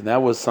not? And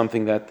that was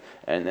something that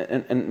and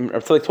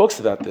Rav Tzadok talks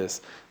about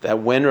this, that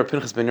when Reb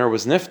Pinchas Ben Yair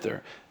was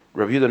nifter,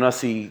 Rabbi Yehuda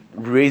Nasi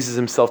raises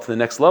himself to the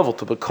next level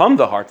to become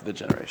the heart of the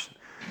generation.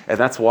 And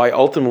that's why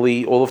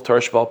ultimately all of Torah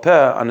Sheba'al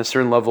Peh, on a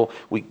certain level,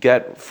 we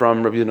get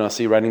from Rabbi Yehuda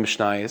Nasi writing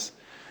Mishnayos.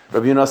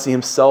 Rabbi Yehuda Nasi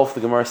himself, the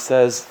Gemara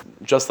says,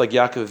 just like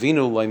Yaakov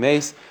Avinu,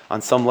 Laimes,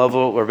 on some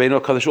level,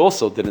 Rabbeinu HaKadosh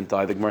also didn't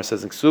die. The Gemara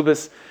says in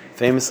Ksubis,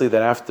 famously,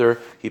 that after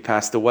he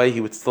passed away, he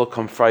would still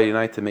come Friday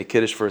night to make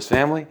Kiddush for his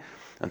family,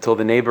 until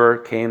the neighbor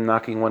came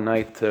knocking one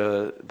night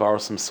to borrow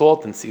some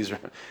salt and sees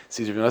Rabbi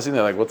Nasi.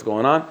 They're like, what's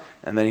going on?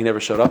 And then he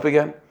never showed up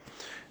again.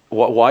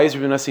 Why is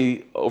Rabbi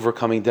Nasi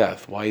overcoming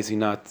death? Why is he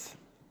not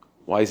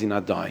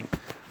dying?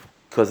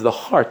 Because the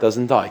heart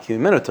doesn't die.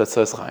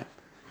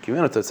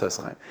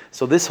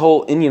 So this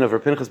whole inyan of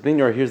Reb Pinchas Ben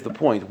Yair, here's the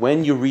point.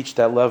 When you reach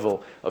that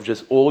level of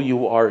just all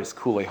you are is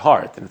kulei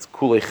heart, and it's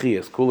kulei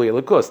chiyas, kulei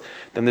elikus,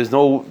 then there's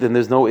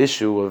no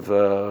issue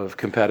of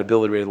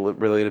compatibility,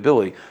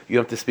 relatability. You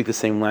don't have to speak the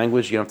same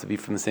language. You don't have to be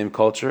from the same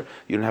culture.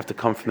 You don't have to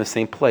come from the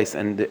same place.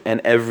 And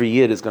every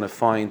yid is going to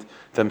find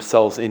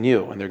themselves in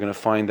you, and they're going to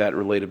find that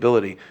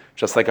relatability,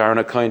 just like Aaron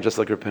HaKohen, just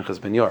like Reb Pinchas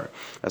Ben Yair.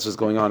 That's what's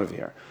going on over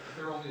here. Is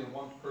there only a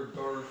once per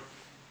door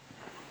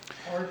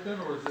heart then,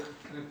 or is it?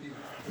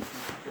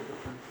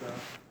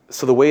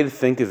 So the way to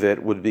think of it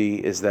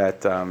is that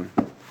the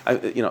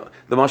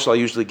mashal I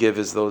usually give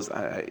is those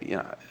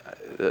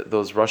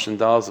Russian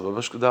dolls, the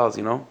babushka dolls,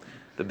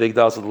 the big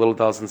dolls with the little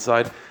dolls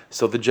inside.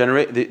 So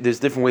there's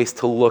different ways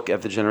to look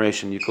at the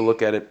generation. You can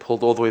look at it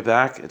pulled all the way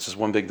back; it's just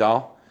one big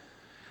doll.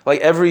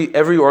 Like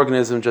every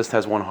organism just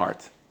has one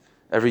heart.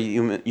 Every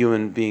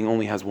human being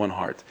only has one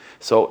heart.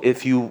 So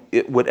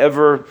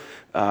whatever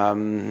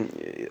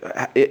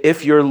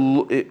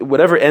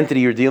entity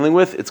you're dealing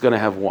with, it's going to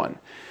have one.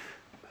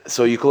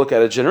 So you could look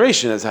at a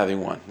generation as having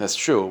one. That's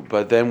true.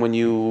 But then when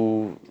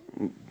you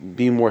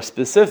be more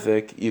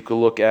specific, you could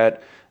look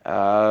at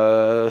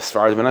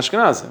Sfaradim and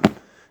Ashkenazim,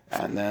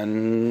 and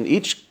then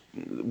each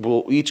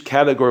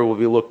category will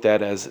be looked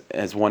at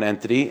as one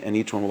entity, and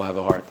each one will have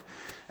a heart.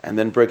 And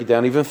then break it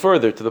down even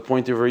further to the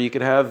point of where you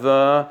could have,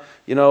 a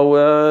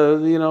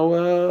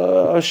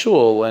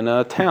shul and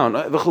a town,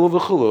 a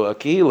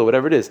kehillah,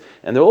 whatever it is,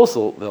 and they'll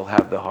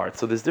have the heart.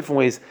 So there's different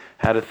ways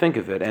how to think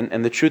of it.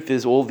 And the truth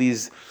is, all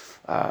these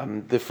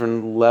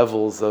different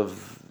levels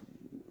of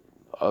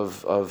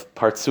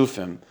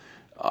partsufim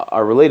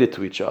are related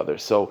to each other.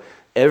 So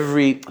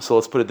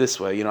let's put it this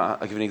way. I'll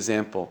give you an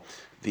example.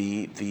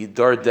 The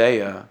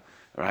Dardeya,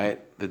 right?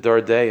 The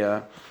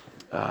Dardeya.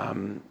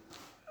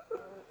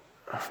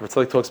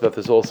 Ratzalik talks about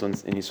this also in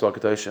Yisrael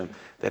Kedoshim,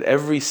 that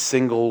every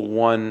single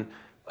one,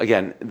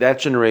 again, that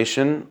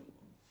generation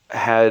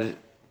had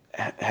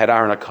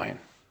Aaron HaKohen.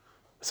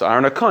 So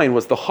Aaron HaKohen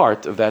was the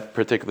heart of that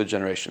particular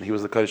generation. He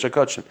was the Kodesh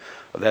HaKodshim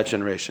of that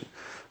generation.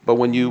 But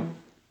when you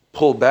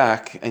pull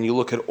back and you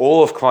look at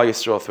all of Klal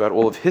Yisrael throughout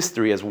all of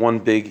history as one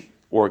big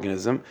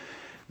organism,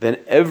 then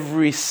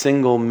every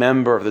single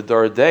member of the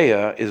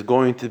Dardeya is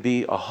going to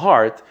be a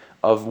heart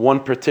of one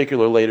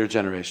particular later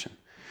generation.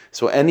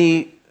 So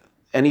any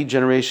any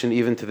generation,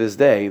 even to this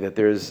day, that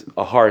there's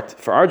a heart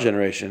for our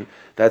generation,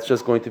 that's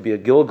just going to be a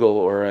gilgul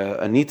or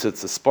a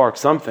nitzitz, a spark,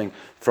 something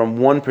from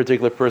one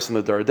particular person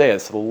of the Dardeya.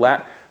 So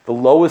the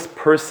lowest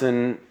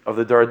person of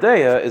the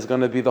Dardeya is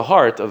going to be the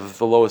heart of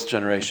the lowest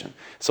generation.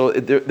 So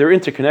they're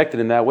interconnected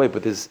in that way,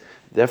 but there's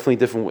definitely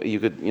different ways. You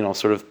could,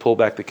 sort of pull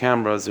back the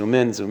camera, zoom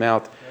in, zoom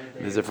out.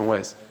 There's different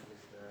ways.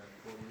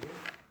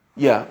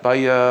 Yeah, by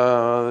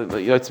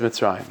Yotz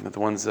Mitzrayim, the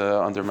ones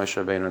under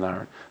Moshe Rabbeinu and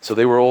Aaron. So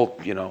they were all,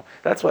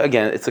 that's why,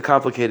 again, it's a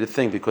complicated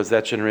thing, because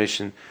that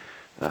generation,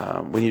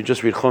 when you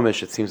just read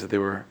Chumash, it seems that they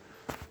were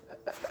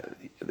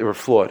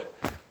flawed.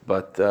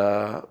 But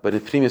in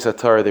Pnimius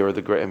HaTorah, they were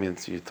the great. I mean,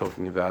 so you're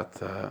talking about,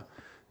 the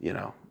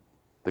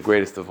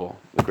greatest of all,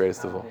 the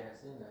greatest of all.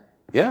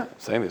 Yeah,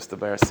 saying this, the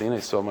Bar Sinai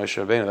saw Moshe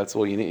Rabbeinu. That's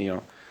all you need,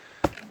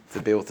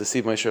 to be able to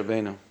see Moshe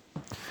Rabbeinu.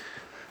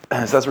 So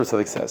that's what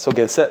Tzaddik says. So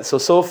again,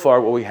 so far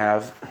what we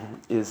have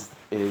is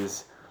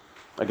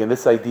again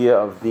this idea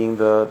of being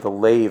the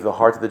lave, the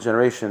heart of the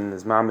generation,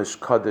 is mamish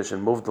kaddish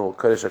and muvdal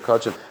kaddish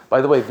akadshim. By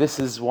the way, this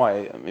is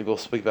why, maybe we'll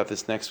speak about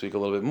this next week a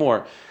little bit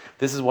more.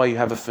 This is why you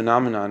have a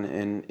phenomenon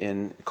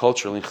in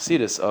culturally in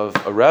Chassidus of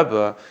a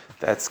Rebbe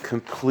that's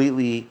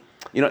completely,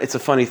 it's a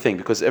funny thing,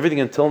 because everything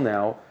until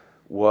now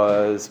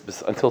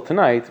until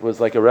tonight was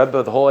like a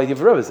Rebbe. The whole idea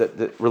of a Rebbe is that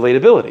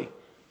relatability.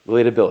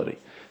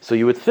 So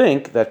you would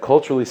think that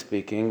culturally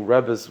speaking,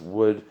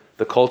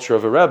 the culture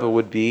of a Rebbe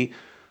would be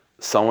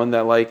someone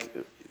that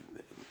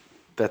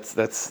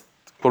that's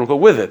quote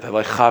unquote with it,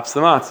 that chaps the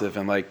matziv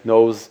and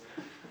knows,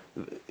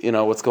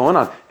 what's going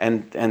on.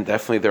 And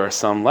definitely there are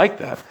some like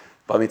that.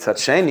 But mitzat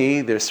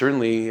sheni, there's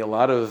certainly a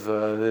lot of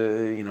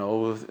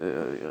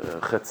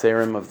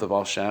chetzerim of the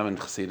Baal Shem and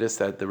Chassidus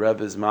that the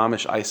Rebbe is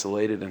mamish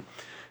isolated and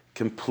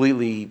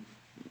completely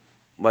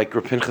like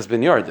Reb Pinchas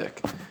ben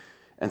Yardik.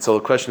 And so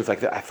the question is I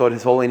thought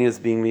his whole idea is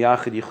being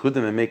miyachid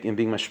yichudim and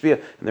being mashpia,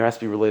 and there has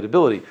to be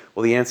relatability.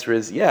 Well, the answer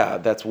is, yeah,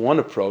 that's one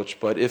approach.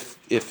 But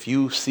if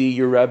you see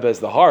your Rebbe as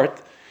the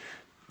heart,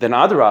 then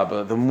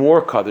adrabah, the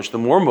more kaddish, the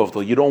more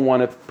movdal. You don't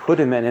want to put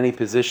him in any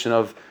position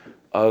of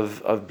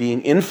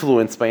being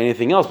influenced by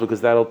anything else,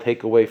 because that'll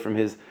take away from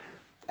his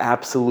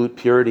absolute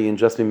purity and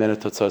just mimenu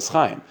totzos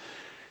chaim.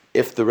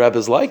 If the Rebbe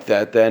is like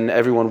that, then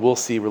everyone will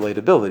see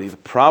relatability. The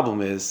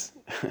problem is,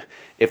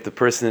 if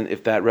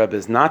that Rebbe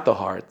is not the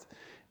heart,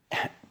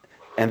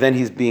 and then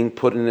he's being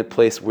put in a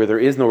place where there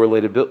is no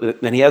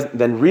relatability,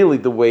 then really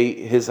the way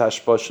his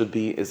hashpah should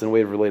be is in a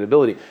way of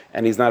relatability,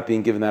 and he's not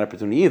being given that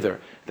opportunity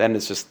either. Then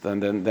it's just then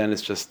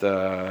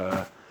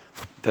the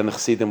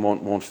Chassidim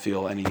won't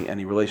feel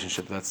any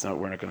relationship.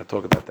 We're not going to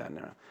talk about that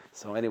now.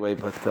 So anyway,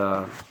 but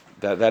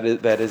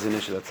that is an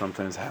issue that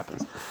sometimes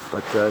happens.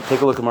 But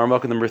take a look at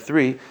Marmukah number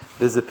 3.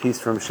 There's a piece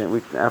from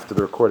Shem. After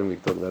the recording, we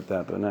can talk about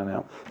that, but not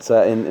now.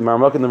 So in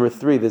Marmukah number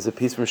 3, there's a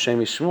piece from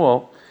Shemi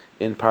Shmuel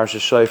in Parashas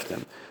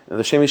Shoftim. Now,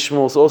 the Shemi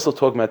Shmuel is also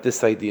talking about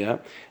this idea,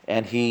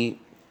 and he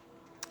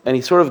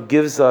sort of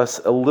gives us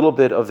a little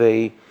bit of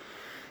a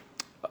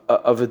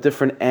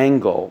different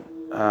angle,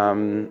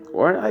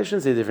 or I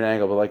shouldn't say a different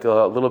angle, but like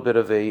a little bit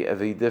of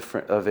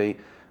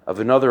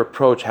another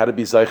approach how to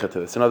be zeicha to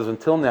this. In other words,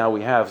 until now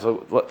we have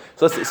so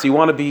you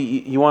want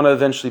to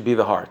eventually be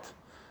the heart.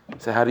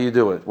 So how do you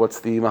do it? What's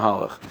the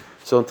mahalach?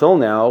 So until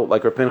now,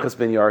 like Reb Pinchas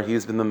ben Yair,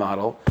 he's been the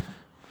model.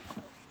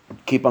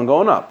 Keep on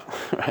going up,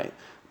 right?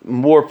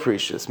 More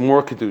precious,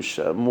 more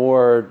kedusha,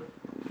 more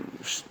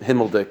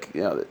himmeldik.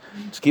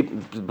 Just keep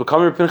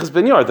becoming Reb Pinchas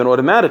ben Yair. Then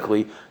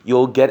automatically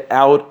you'll get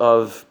out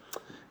of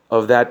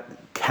that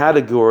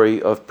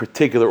category of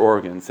particular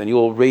organs, and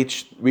you'll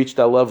reach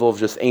that level of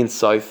just Ein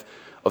Sof,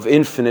 of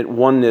infinite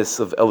oneness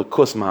of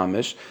Elokus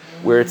Mamish,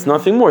 where it's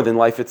nothing more than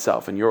life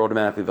itself, and you're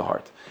automatically the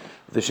heart.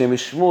 What the Shemi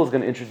Shmuel is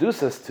going to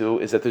introduce us to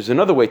is that there's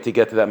another way to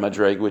get to that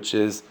madreg, which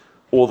is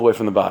all the way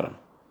from the bottom.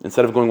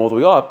 Instead of going all the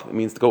way up, it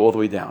means to go all the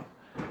way down.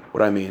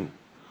 What I mean?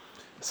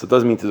 So it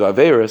doesn't mean to do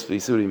Averis, but you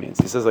see what he means.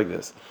 He says like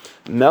this: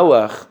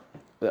 Melech,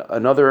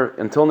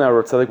 until now,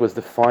 Rav Tzaddik was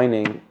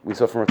defining, we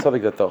saw from Rav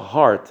Tzaddik that the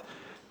heart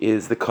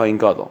is the Kohen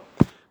Gadol.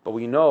 But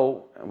we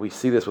know, and we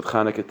see this with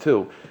Chanukah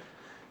too,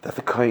 that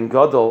the Kohen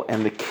Gadol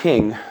and the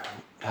king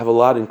have a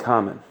lot in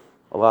common.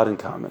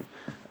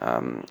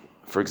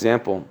 For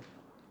example,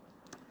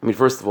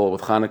 first of all,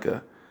 with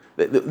Chanukah,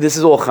 this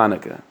is all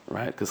Chanukah,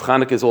 right? Because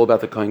Chanukah is all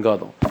about the Kohen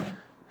Gadol.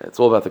 It's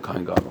all about the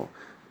Kohen Gadol.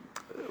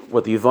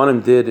 What the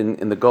Yevanim did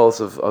in the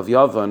Guls of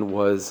Yavan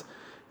was,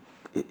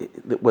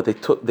 what they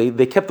took,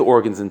 they kept the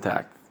organs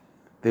intact.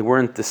 They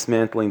weren't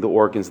dismantling the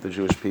organs of the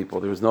Jewish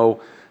people. There was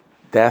no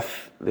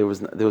death. There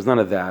was none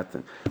of that.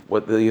 And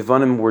what the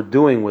Yevanim were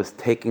doing was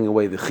taking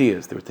away the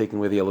chiyas. They were taking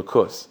away the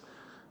elokus.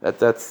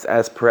 That's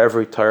as per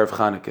every Torah of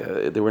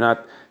Chanukah. They were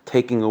not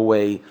taking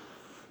away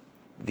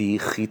the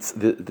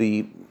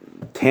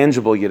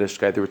tangible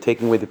Yiddishkeit. They were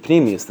taking away the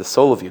pnimius, the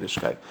soul of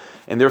Yiddishkeit,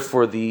 and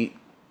therefore the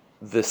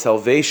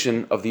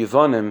salvation of the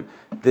Yevanim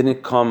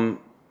didn't come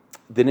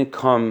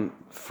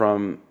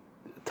from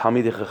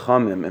Talmidei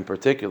Chachamim in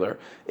particular.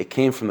 It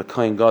came from the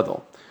Kohen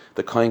Gadol.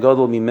 The Kohen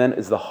Gadol mimen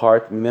is the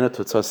heart, mimena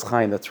totzos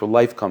chaim. That's where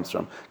life comes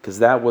from, because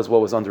that was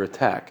what was under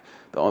attack.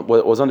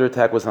 What was under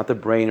attack was not the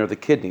brain or the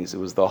kidneys; it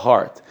was the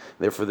heart.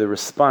 Therefore, the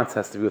response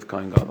has to be with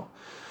Kohen Gadol.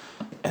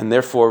 And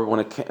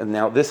therefore,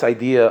 now this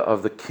idea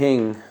of the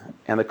king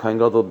and the Kohen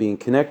Gadol being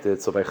connected.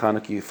 So by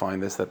Chanukah you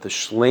find this, that the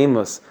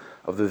shleimus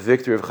of the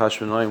victory of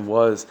Chashmonaim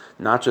was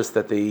not just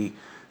that they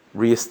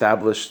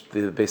reestablished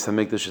the Beis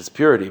Hamikdash's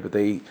purity, but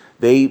they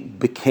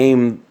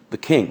became the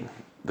king.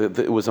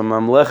 It was a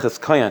mamleches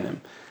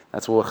kayanim.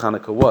 That's what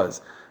Chanukah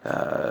was.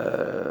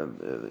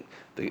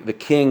 The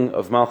king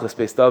of Malchus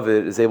Beis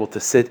David is able to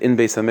sit in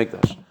Beis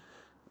Hamikdash.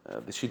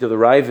 The sheet of the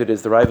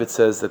Ravid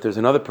says that there's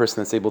another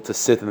person that's able to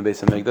sit in the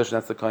Beis Hamikdash, and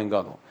that's the Kohen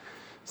Gadol.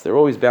 So they're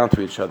always bound to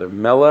each other,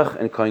 Melech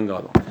and Kohen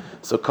Gadol.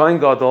 So Kohen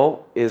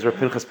Gadol is Rav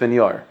Pinchas ben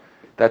Yair.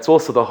 That's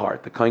also the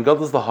heart. The Kohen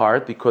Gadol is the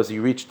heart because he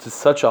reached to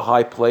such a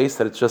high place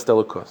that it's just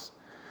Elokus.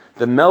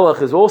 The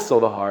Melech is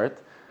also the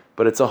heart,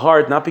 but it's a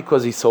heart not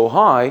because he's so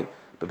high,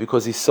 but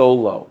because he's so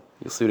low.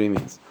 You'll see what he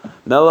means.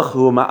 Melech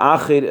hu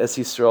ma'achid es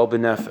Yisrael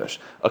b'nefesh.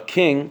 A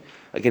king,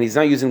 again, he's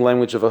not using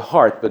language of a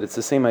heart, but it's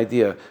the same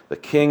idea. The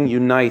king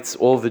unites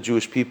all of the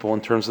Jewish people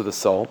in terms of the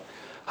soul.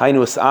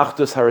 Hainu es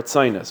achdus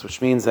haratzainas, which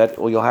means that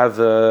you'll have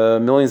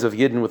millions of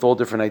Yidden with all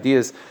different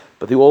ideas,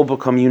 but they all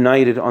become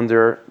united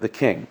under the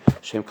king.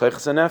 Shem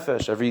koiches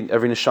hanefesh.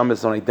 Every neshama has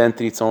its own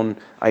identity, its own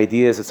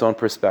ideas, its own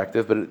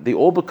perspective, but they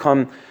all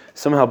become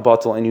somehow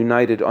bottled and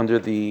united under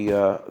the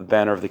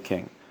banner of the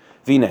king.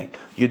 Vine,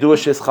 Yidua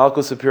shes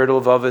chalkus superior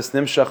levavis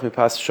nimshach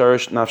mipas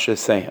sharish nafshe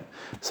sehem.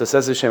 So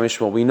says Hashem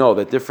Yishmael, we know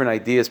that different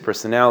ideas,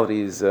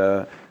 personalities,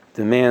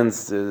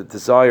 demands,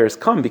 desires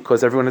come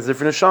because everyone has a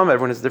different neshama,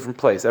 everyone has a different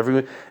place.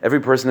 Every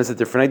person has a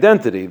different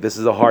identity. This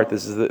is the heart.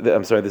 This is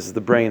this is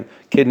the brain,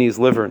 kidneys,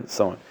 liver, and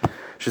so on.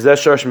 Shezeh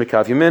sharish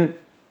mikav yamin.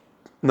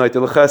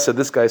 Noitel chesed,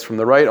 this guy's from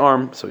the right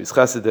arm, so he's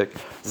chesedic.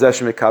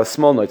 Zesh mikav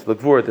small, noitel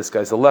gvur, this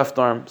guy's the left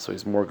arm, so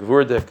he's more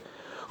gvurdik.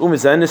 And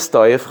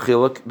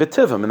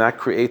that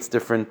creates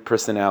different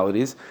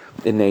personalities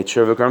in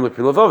nature,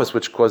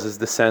 which causes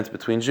dissent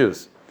between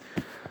Jews.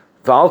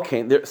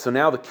 So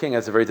now the king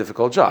has a very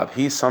difficult job.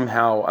 He's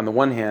somehow, on the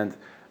one hand,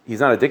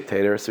 he's not a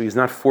dictator, so he's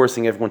not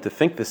forcing everyone to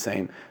think the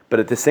same, but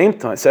at the same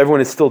time, so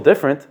everyone is still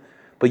different,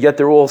 but yet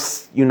they're all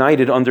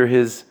united under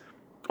his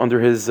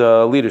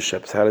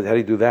leadership. So how do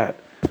you do that?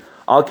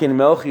 So the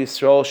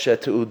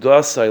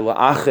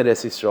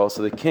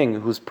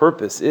king, whose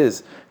purpose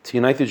is to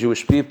unite the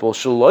Jewish people,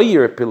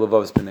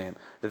 that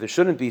there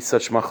shouldn't be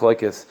such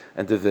machlokes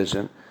and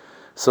division.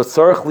 So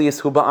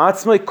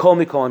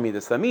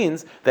that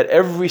means that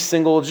every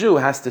single Jew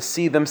has to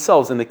see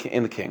themselves in the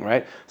king,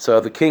 right?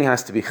 So the king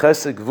has to be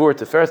chesed, gvur,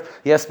 tiferes.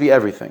 He has to be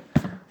everything.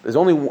 There's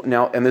only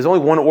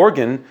one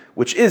organ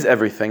which is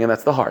everything, and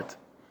that's the heart.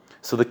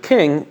 So the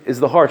king is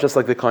the heart, just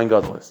like the Kohen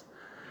Gadol is.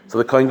 So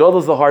the Kohen Gadol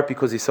is the heart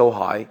because he's so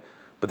high,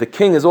 but the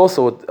king is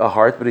also a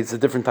heart, but it's a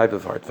different type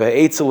of heart. So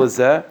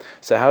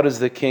how does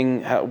the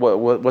king?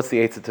 What's the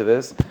eitzah to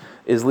this?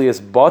 Is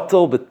lias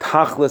batel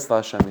betachlis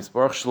l'Hashem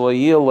yisbarach shlo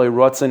yeh lo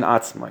rotzen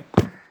atzmai.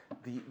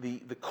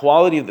 The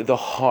quality of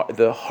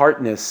the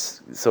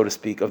heartness, so to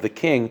speak, of the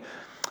king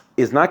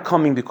is not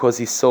coming because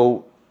he's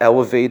so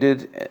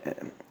elevated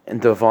and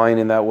divine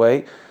in that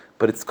way,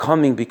 but it's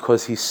coming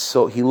because he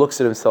looks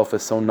at himself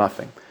as so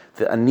nothing.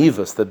 The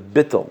anivus, the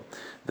bittul,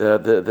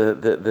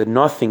 the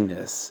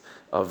nothingness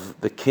of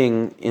the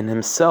king in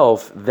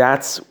himself,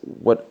 that's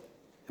what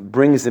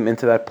brings him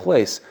into that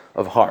place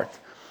of heart.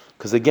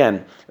 Because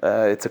again,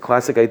 it's a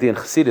classic idea in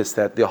Chassidus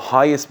that the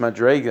highest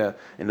madrega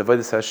in the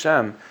Avodas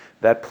Hashem,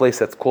 that place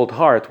that's called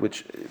heart,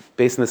 which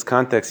based in this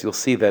context, you'll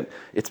see that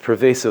it's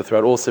pervasive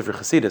throughout all Sefer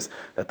Chassidus,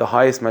 that the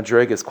highest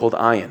madrega is called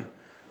ayin.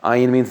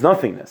 Ayin means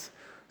nothingness.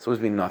 So what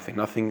does it mean nothing?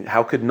 Nothing.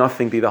 How could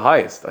nothing be the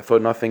highest? I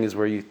thought nothing is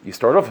where you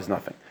start off as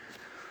nothing.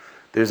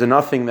 There's a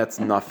nothing that's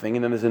nothing,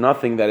 and then there's a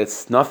nothing that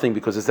it's nothing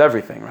because it's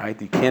everything, right?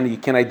 You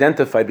can't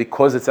identify it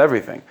because it's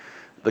everything.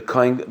 The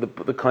Kohen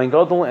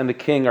Gadol and the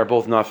king are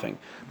both nothing.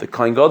 The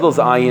Kohen Gadol's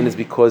ayin is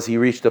because he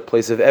reached a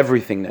place of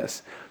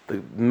everythingness.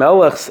 The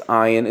Melech's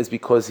ayin is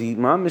because he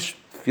mamish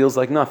feels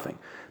like nothing.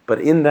 But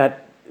in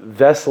that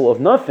vessel of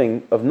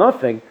nothing,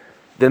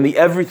 then the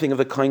everything of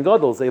the Kohen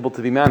Gadol is able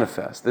to be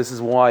manifest. This is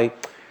why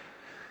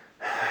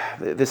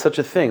there's such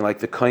a thing. Like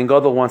the Kohen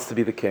Gadol wants to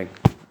be the king,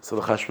 so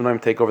the Chashmonaim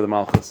take over the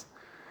Malchus.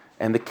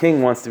 And the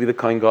king wants to be the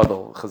Kohen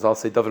Gadol. Chazal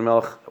say David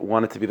Melech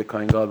wanted to be the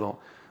Kohen Gadol.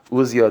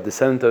 Uziah, a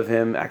descendant of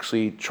him,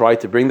 actually tried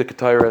to bring the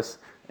Ketairos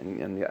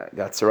and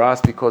got saras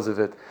because of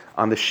it.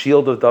 On the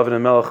shield of David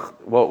and Melech,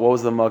 what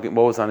was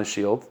on his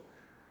shield?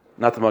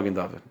 Not the Magen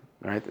David,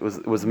 right? It was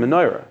a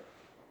menorah.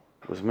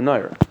 It was a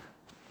menorah.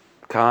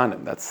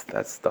 Kahanim,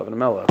 that's David and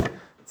Melech.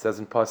 It says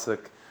in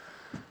Pasuk,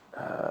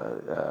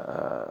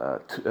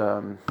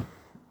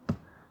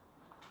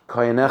 Kayanecha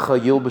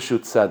yilbashu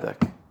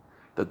tzedek.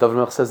 The David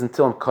Melech says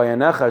until him,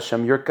 Kayanecha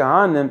Hashem, your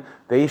Kahanim,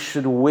 they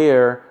should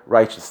wear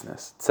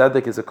righteousness.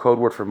 Tzedek is a code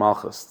word for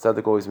Malchus.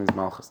 Tzedek always means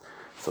Malchus.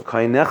 So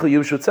Kayanecha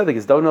yilbashu tzedek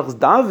is David Melech's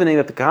davening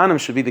that the Kahanim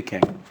should be the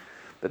king.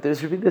 that there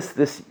should be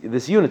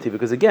this unity,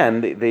 because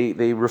again,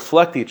 they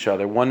reflect each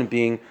other, one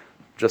being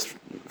just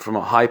from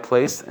a high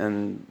place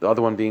and the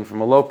other one being from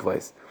a low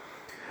place.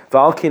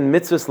 Valkin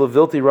mitzvahs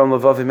levilti ram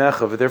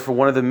levavimecha. Therefore,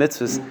 one of the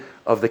mitzvahs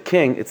of the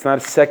king, it's not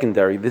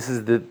secondary. This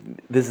is the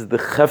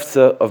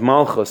chefza of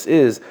Malchus,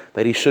 is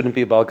that he shouldn't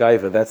be a Baal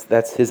Gaiva.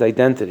 That's his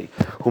identity.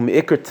 Hum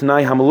ikar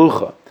t'nai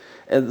hamalucha.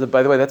 And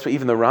by the way, that's what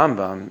even the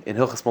Rambam in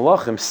Hilchas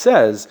Malachim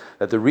says,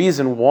 that the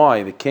reason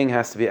why the king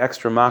has to be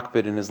extra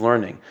makbid in his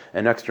learning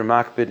and extra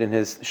makbid in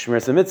his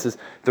shmiras mitzvahs,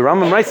 the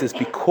Rambam writes this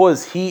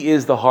because he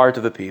is the heart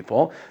of the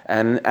people,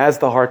 and as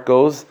the heart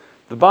goes,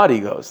 the body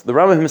goes. The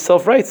Rambam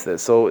himself writes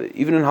this. So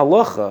even in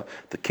halacha,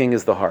 the king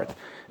is the heart.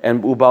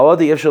 And and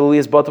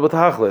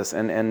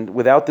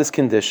without this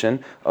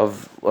condition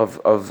of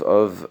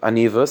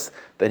anivus,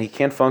 then he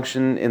can't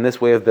function in this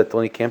way of bittul,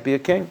 and he can't be a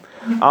king.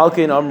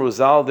 Alkein amru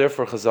zal.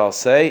 Therefore, Chazal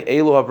say,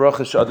 Elu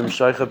habrachas she'adam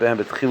shaycha behem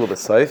betchilu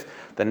b'sayf.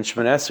 Then in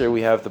Shemon Esrei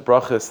we have the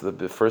brachas,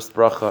 the first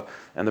bracha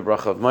and the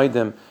bracha of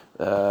Maidim,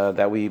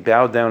 that we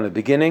bow down at the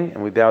beginning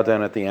and we bow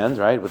down at the end,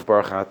 right, with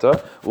Baruch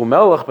Atah.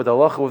 Umelach, but the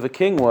halacha with the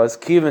king was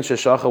Kivan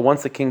Sheshacha.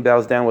 Once the king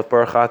bows down with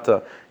Baruch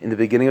Atah in the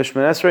beginning of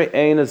Shemon Esrei,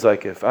 Ein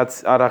Azakif Ad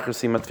Achar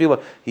Sima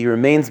Tefillah, he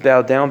remains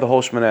bowed down the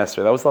whole Shemon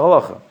Esrei. That was the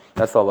halacha.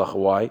 That's the halacha.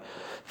 Why?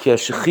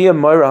 Because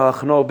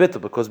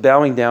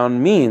bowing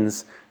down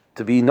means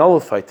to be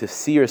nullified, to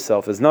see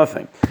yourself as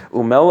nothing.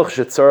 And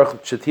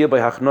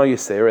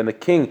the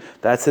king,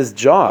 that's his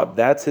job.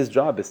 That's his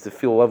job, is to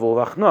feel a level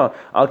of achna.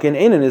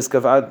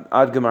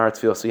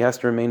 So he has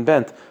to remain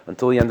bent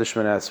until the end of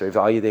Shemon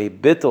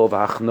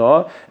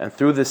Esrei. And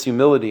through this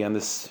humility and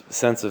this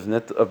sense of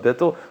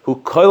bittul,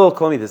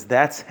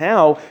 that's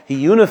how he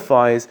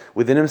unifies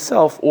within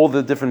himself all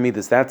the different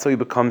midas. That's how he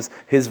becomes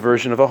his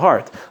version of a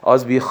heart.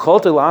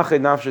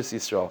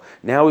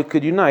 Now we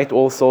could unite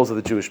all souls of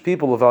the Jewish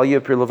people.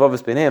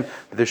 But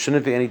there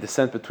shouldn't be any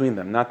dissent between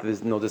them. Not that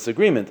there's no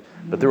disagreement,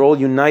 but they're all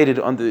united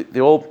under.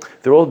 They're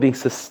all being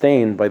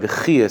sustained by the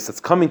chiyas that's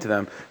coming to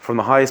them from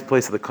the highest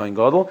place of the Kohen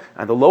Gadol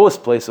and the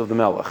lowest place of the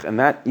Melech, and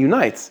that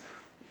unites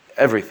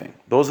everything.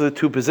 Those are the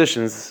two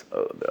positions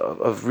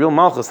of real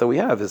Malchus that we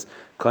have: is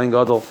Kohen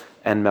Gadol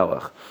and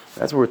Melech.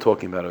 That's what we're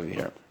talking about over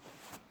here.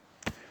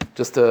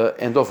 Just to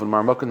end off with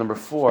Marmukah number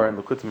 4 in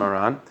Likutei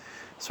Moharan.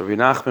 So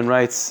Rabbi Nachman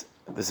writes.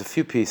 There's a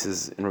few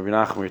pieces in Rabbi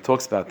Nachman where he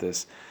talks about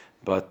this.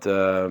 But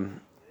in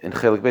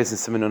Chelik Beis in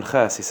Siman Nun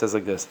Ches, he says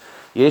like this: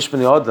 Yesh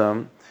b'nei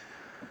Adam.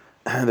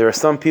 There are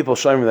some people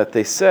showing that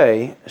they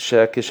say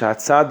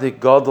she'kishatzadik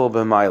gadol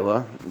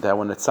b'mayla, that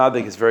when a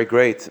tzaddik is very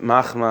great,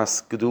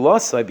 machmas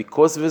gedulasai,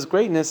 because of his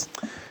greatness,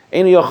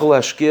 ein yochel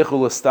hashgiach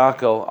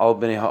u'lastakel al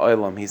b'nei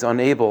ha'olam. He's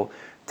unable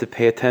to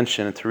pay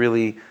attention and to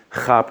really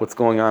chap what's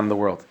going on in the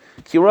world.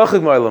 Ki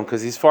rachik ma'olam,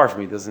 because he's far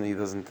from me.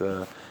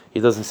 He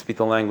doesn't speak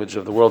the language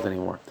of the world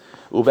anymore.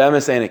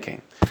 U'be'emes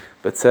einikin.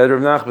 But said Rav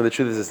Nachman, the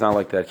truth is it's not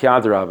like that.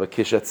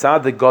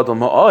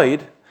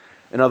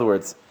 In other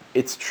words,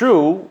 it's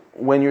true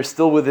when you're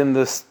still within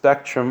the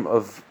spectrum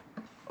of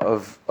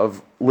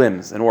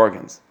limbs and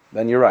organs.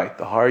 Then you're right.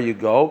 The higher you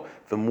go,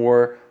 the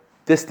more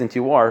distant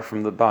you are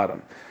from the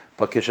bottom.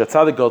 But when the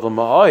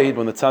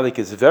tzaddik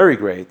is very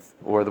great,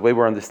 or the way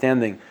we're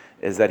understanding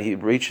is that he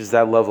reaches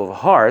that level of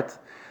heart,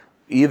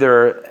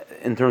 either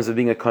in terms of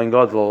being a Kohen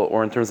Gadol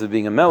or in terms of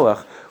being a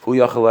Melech,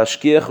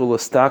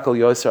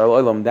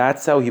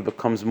 that's how he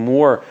becomes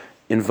more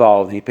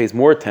involved and he pays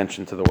more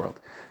attention to the world.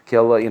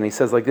 And he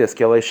says like this: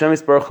 everyone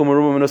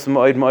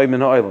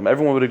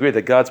would agree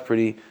that God's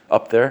pretty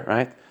up there,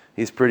 right?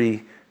 He's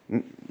pretty,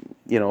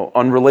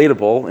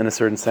 unrelatable in a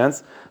certain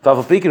sense. But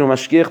on the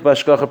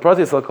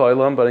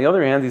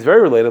other hand, he's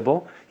very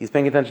relatable. He's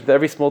paying attention to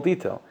every small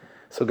detail.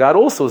 So God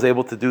also is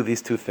able to do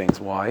these two things.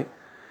 Why?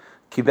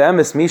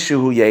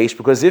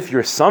 Because if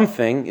you're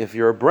something, if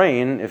you're a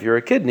brain, if you're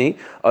a kidney,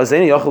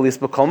 then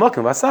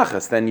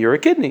you're a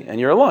kidney and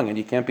you're a lung and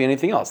you can't be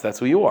anything else. That's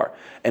who you are.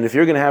 And if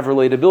you're going to have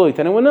relatability to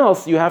anyone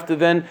else, you have to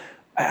then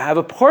have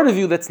a part of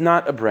you that's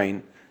not a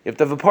brain. You have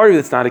to have a part of you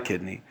that's not a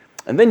kidney.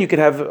 And then you could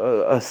have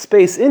a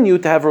space in you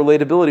to have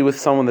relatability with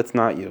someone that's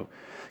not you.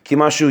 If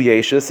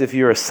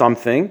you're a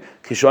something,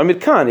 if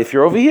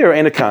you're over here,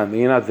 ain't a kan,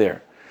 you're not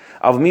there.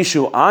 But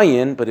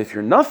if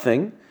you're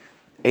nothing,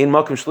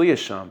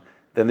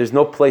 then there's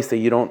no place that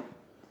you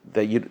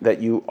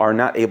are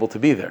not able to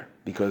be there,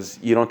 because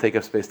you don't take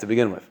up space to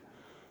begin with.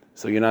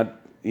 So you're not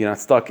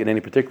stuck in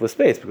any particular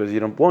space because you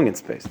don't belong in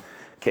space.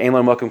 Because you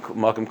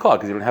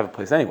don't have a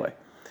place anyway.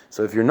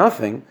 So if you're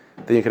nothing,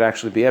 then you could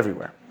actually be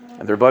everywhere.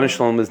 And the Rebbeinu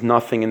Shalom is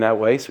nothing in that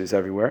way, so he's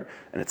everywhere.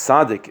 And it's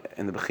tzaddik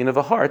in the bechin of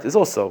a heart is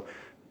also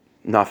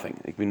nothing.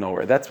 It can be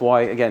nowhere. That's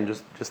why, again,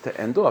 just to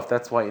end off,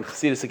 that's why in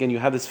Chassidus, again, you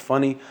have this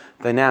funny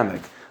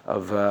dynamic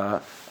of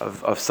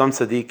some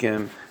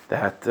tzaddikim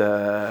that,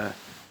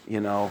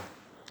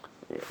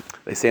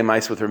 they say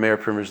mice with Rameir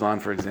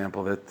Primizlan, for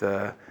example,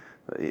 that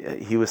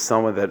he was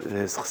someone that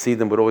his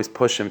chassidim would always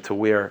push him to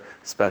wear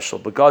special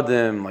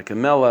begadim, like a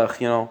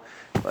melech,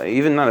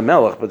 even not a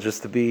melech, but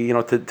just to be,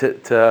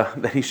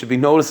 that he should be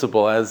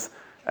noticeable as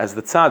as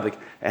the tzaddik,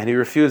 and he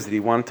refused it. He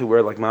wanted to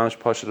wear like mamish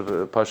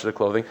pashut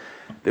clothing.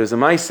 There was a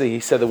ma'aseh. He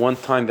said that one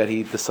time that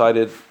he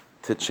decided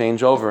to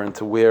change over and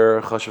to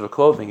wear chashuva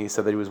clothing. He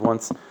said that he was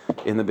once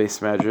in the Beis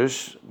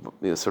Medrash,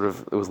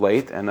 it was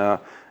late, and a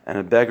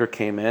beggar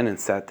came in and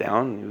sat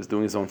down. And he was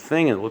doing his own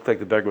thing, and it looked like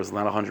the beggar was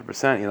not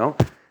 100%,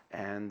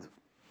 and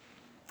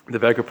the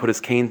beggar put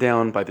his cane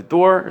down by the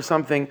door or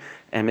something,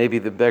 and maybe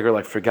the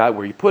beggar forgot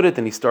where he put it,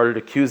 and he started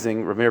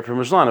accusing Rameir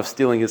Primazlan of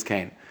stealing his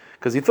cane.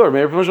 Because he thought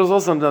Rameir Primazlan was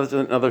also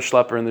another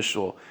schlepper in the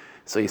shul.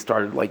 So he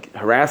started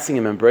harassing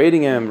him and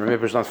braiding him. Rameir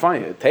Primazlan's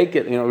fine, take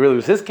it, really it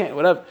was his cane,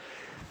 whatever.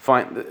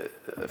 Fine.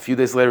 A few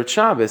days later, it's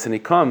Shabbos, and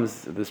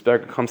this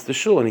beggar comes to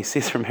shul, and he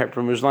sees Rameir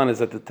Primazlan is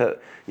that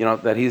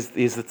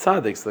he's the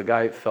tzaddik. So the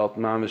guy felt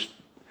mamish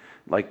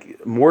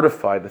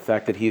mortified the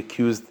fact that he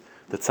accused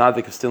the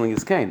tzaddik of stealing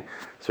his cane.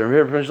 So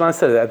Rameir Primazlan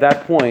said at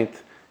that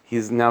point,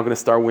 he's now going to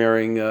start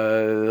wearing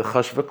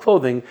chashva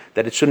clothing,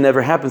 that it should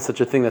never happen such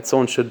a thing, that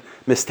someone should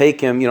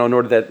mistake him, in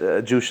order that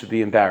a Jew should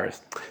be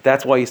embarrassed.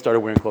 That's why he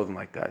started wearing clothing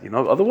like that.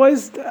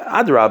 Otherwise,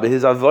 Adrabah,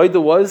 his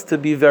avodah was to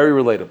be very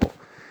relatable.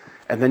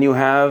 And then you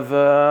have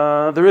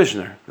the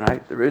Rishner,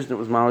 right? The Rishner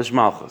was Malish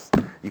Malchus.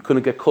 You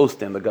couldn't get close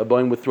to him. The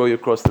Gaboim would throw you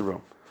across the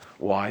room.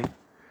 Why?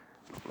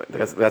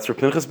 That's for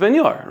Pinchas Ben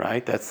Yair,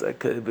 right? That's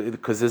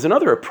because there's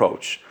another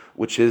approach,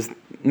 which is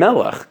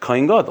Melech,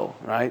 Kohen Gadol,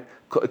 right?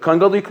 Kohen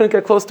Gadol you couldn't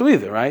get close to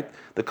either, right?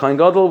 The Kohen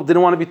Gadol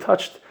didn't want to be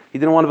touched. He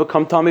didn't want to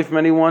become Tommy from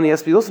anyone. He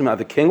has to be also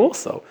the king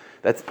also.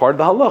 That's part of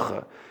the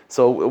halacha.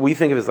 So we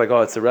think of it as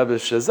it's a Rebbe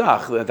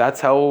Shazach.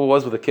 That's how it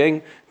was with the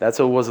king. That's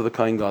how it was with the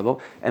Kohen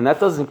Gadol. And that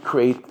doesn't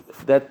create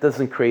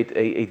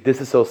a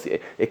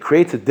disassociation. It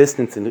creates a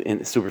distance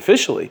in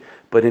superficially,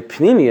 but in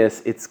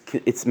Pnimius,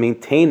 it's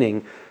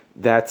maintaining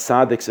that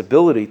tzaddik's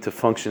ability to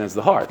function as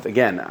the heart.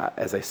 Again,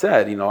 as I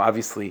said,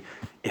 obviously,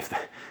 if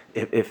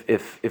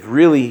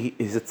really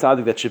he's a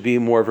tzaddik that should be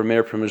more of a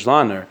Meir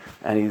Primazlaner,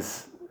 and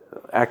he's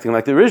acting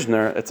like the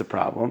Rishner, it's a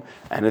problem.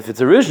 And if it's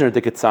a Rishner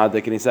dik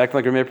tzaddik and he's acting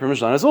like a Meir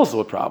Primazlaner, it's also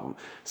a problem.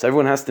 So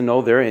everyone has to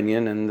know their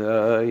Inyan, and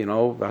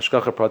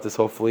Hashgacha Pratis,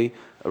 hopefully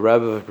a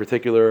Rebbe of a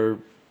particular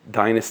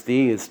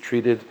dynasty is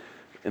treated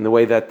in the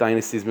way that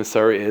dynasty's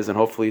Masari is, and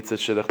hopefully it's a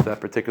shidduch to that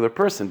particular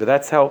person. But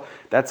that's how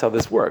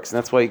this works, and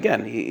that's why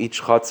again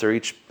each chutzner,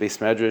 each Beis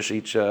Medrash,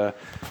 each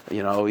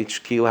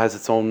kehillah has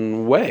its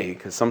own way,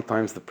 because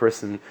sometimes the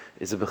person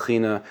is a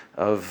bechina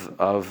of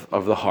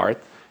the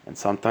heart, and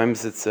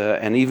sometimes it's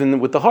and even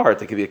with the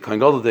heart, it could be a Kohen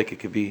Gadol dik, it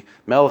could be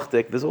Melech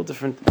dik. There's all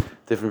different.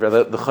 The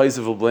Chayz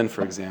of Lublin,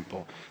 for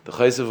example, the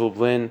Chayz of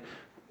Lublin.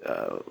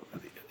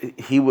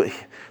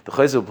 The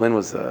Chayz of Lublin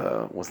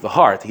was the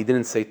heart. He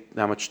didn't say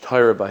that much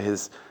Torah by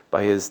his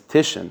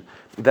Tishin.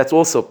 That's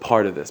also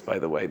part of this, by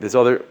the way. There's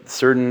a lot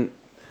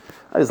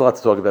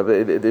to talk about,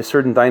 but there's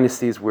certain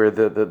dynasties where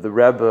the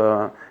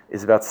Rebbe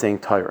is about saying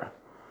Torah.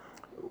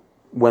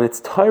 When it's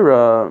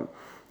Torah,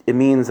 it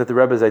means that the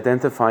Rebbe is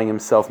identifying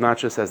himself not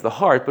just as the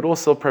heart, but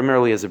also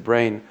primarily as a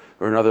brain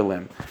or another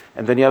limb.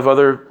 And then you have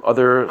other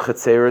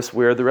chetzeres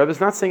where the Rebbe is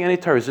not saying any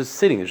Torah, it's just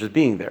sitting, it's just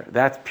being there.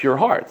 That's pure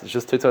heart. It's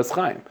just Titas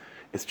Chaim.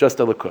 It's just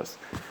Elikus.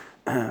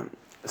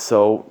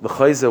 So the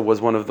Chayza was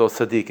one of those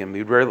tzaddikim.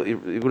 You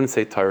wouldn't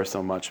say Torah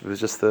so much. It was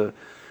just the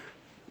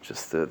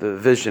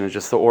vision and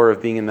just the aura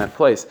of being in that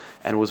place.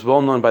 And it was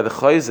well known by the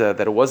Chayza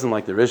that it wasn't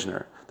like the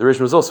Rishner. The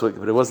Rishner was also,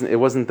 but it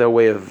wasn't their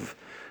way of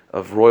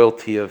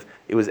royalty.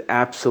 It was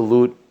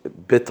absolute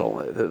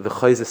bittul. The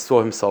Chayza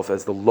saw himself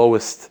as the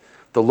lowest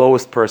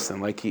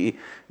person. He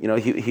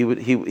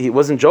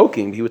wasn't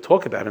joking. He would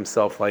talk about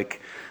himself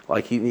like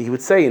he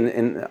would say,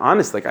 in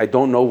honest, I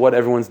don't know what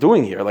everyone's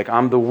doing here.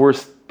 I'm the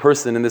worst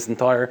person in this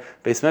entire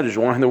Beis Medrash.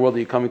 Why in the world are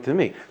you coming to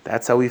me?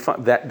 That's how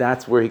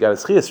that's where he got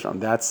his chiyas from.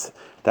 That's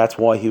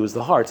why he was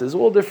the heart. So there's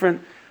all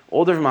different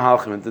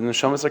mahalchim, and the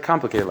neshamas are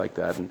complicated like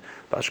that. And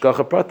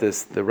b'hashgacha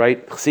pratis, the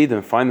right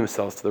chassidim find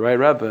themselves to the right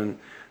rebbe, and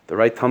the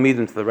right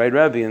talmidim to the right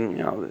rebbe,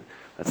 and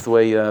that's the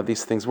way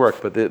these things work.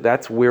 But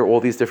that's where all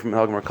these different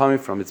mahalchim are coming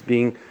from. It's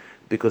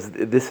because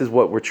this is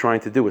what we're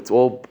trying to do. It's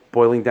all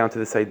boiling down to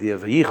this idea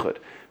of a yichud.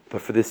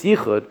 But for this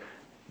yichud,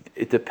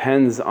 it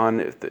depends on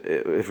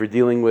if we're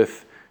dealing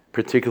with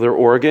particular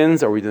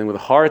organs. Are we dealing with a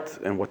heart,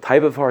 and what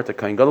type of heart? A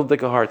Kohen Gadol dik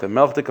heart, a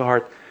Melech dik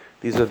heart.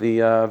 These are the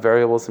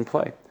variables in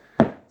play.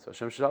 So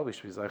Hashem Shadal, we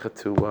should be zeicha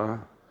to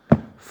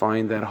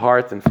find that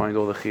heart and find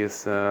all the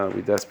chiyas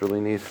we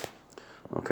desperately need.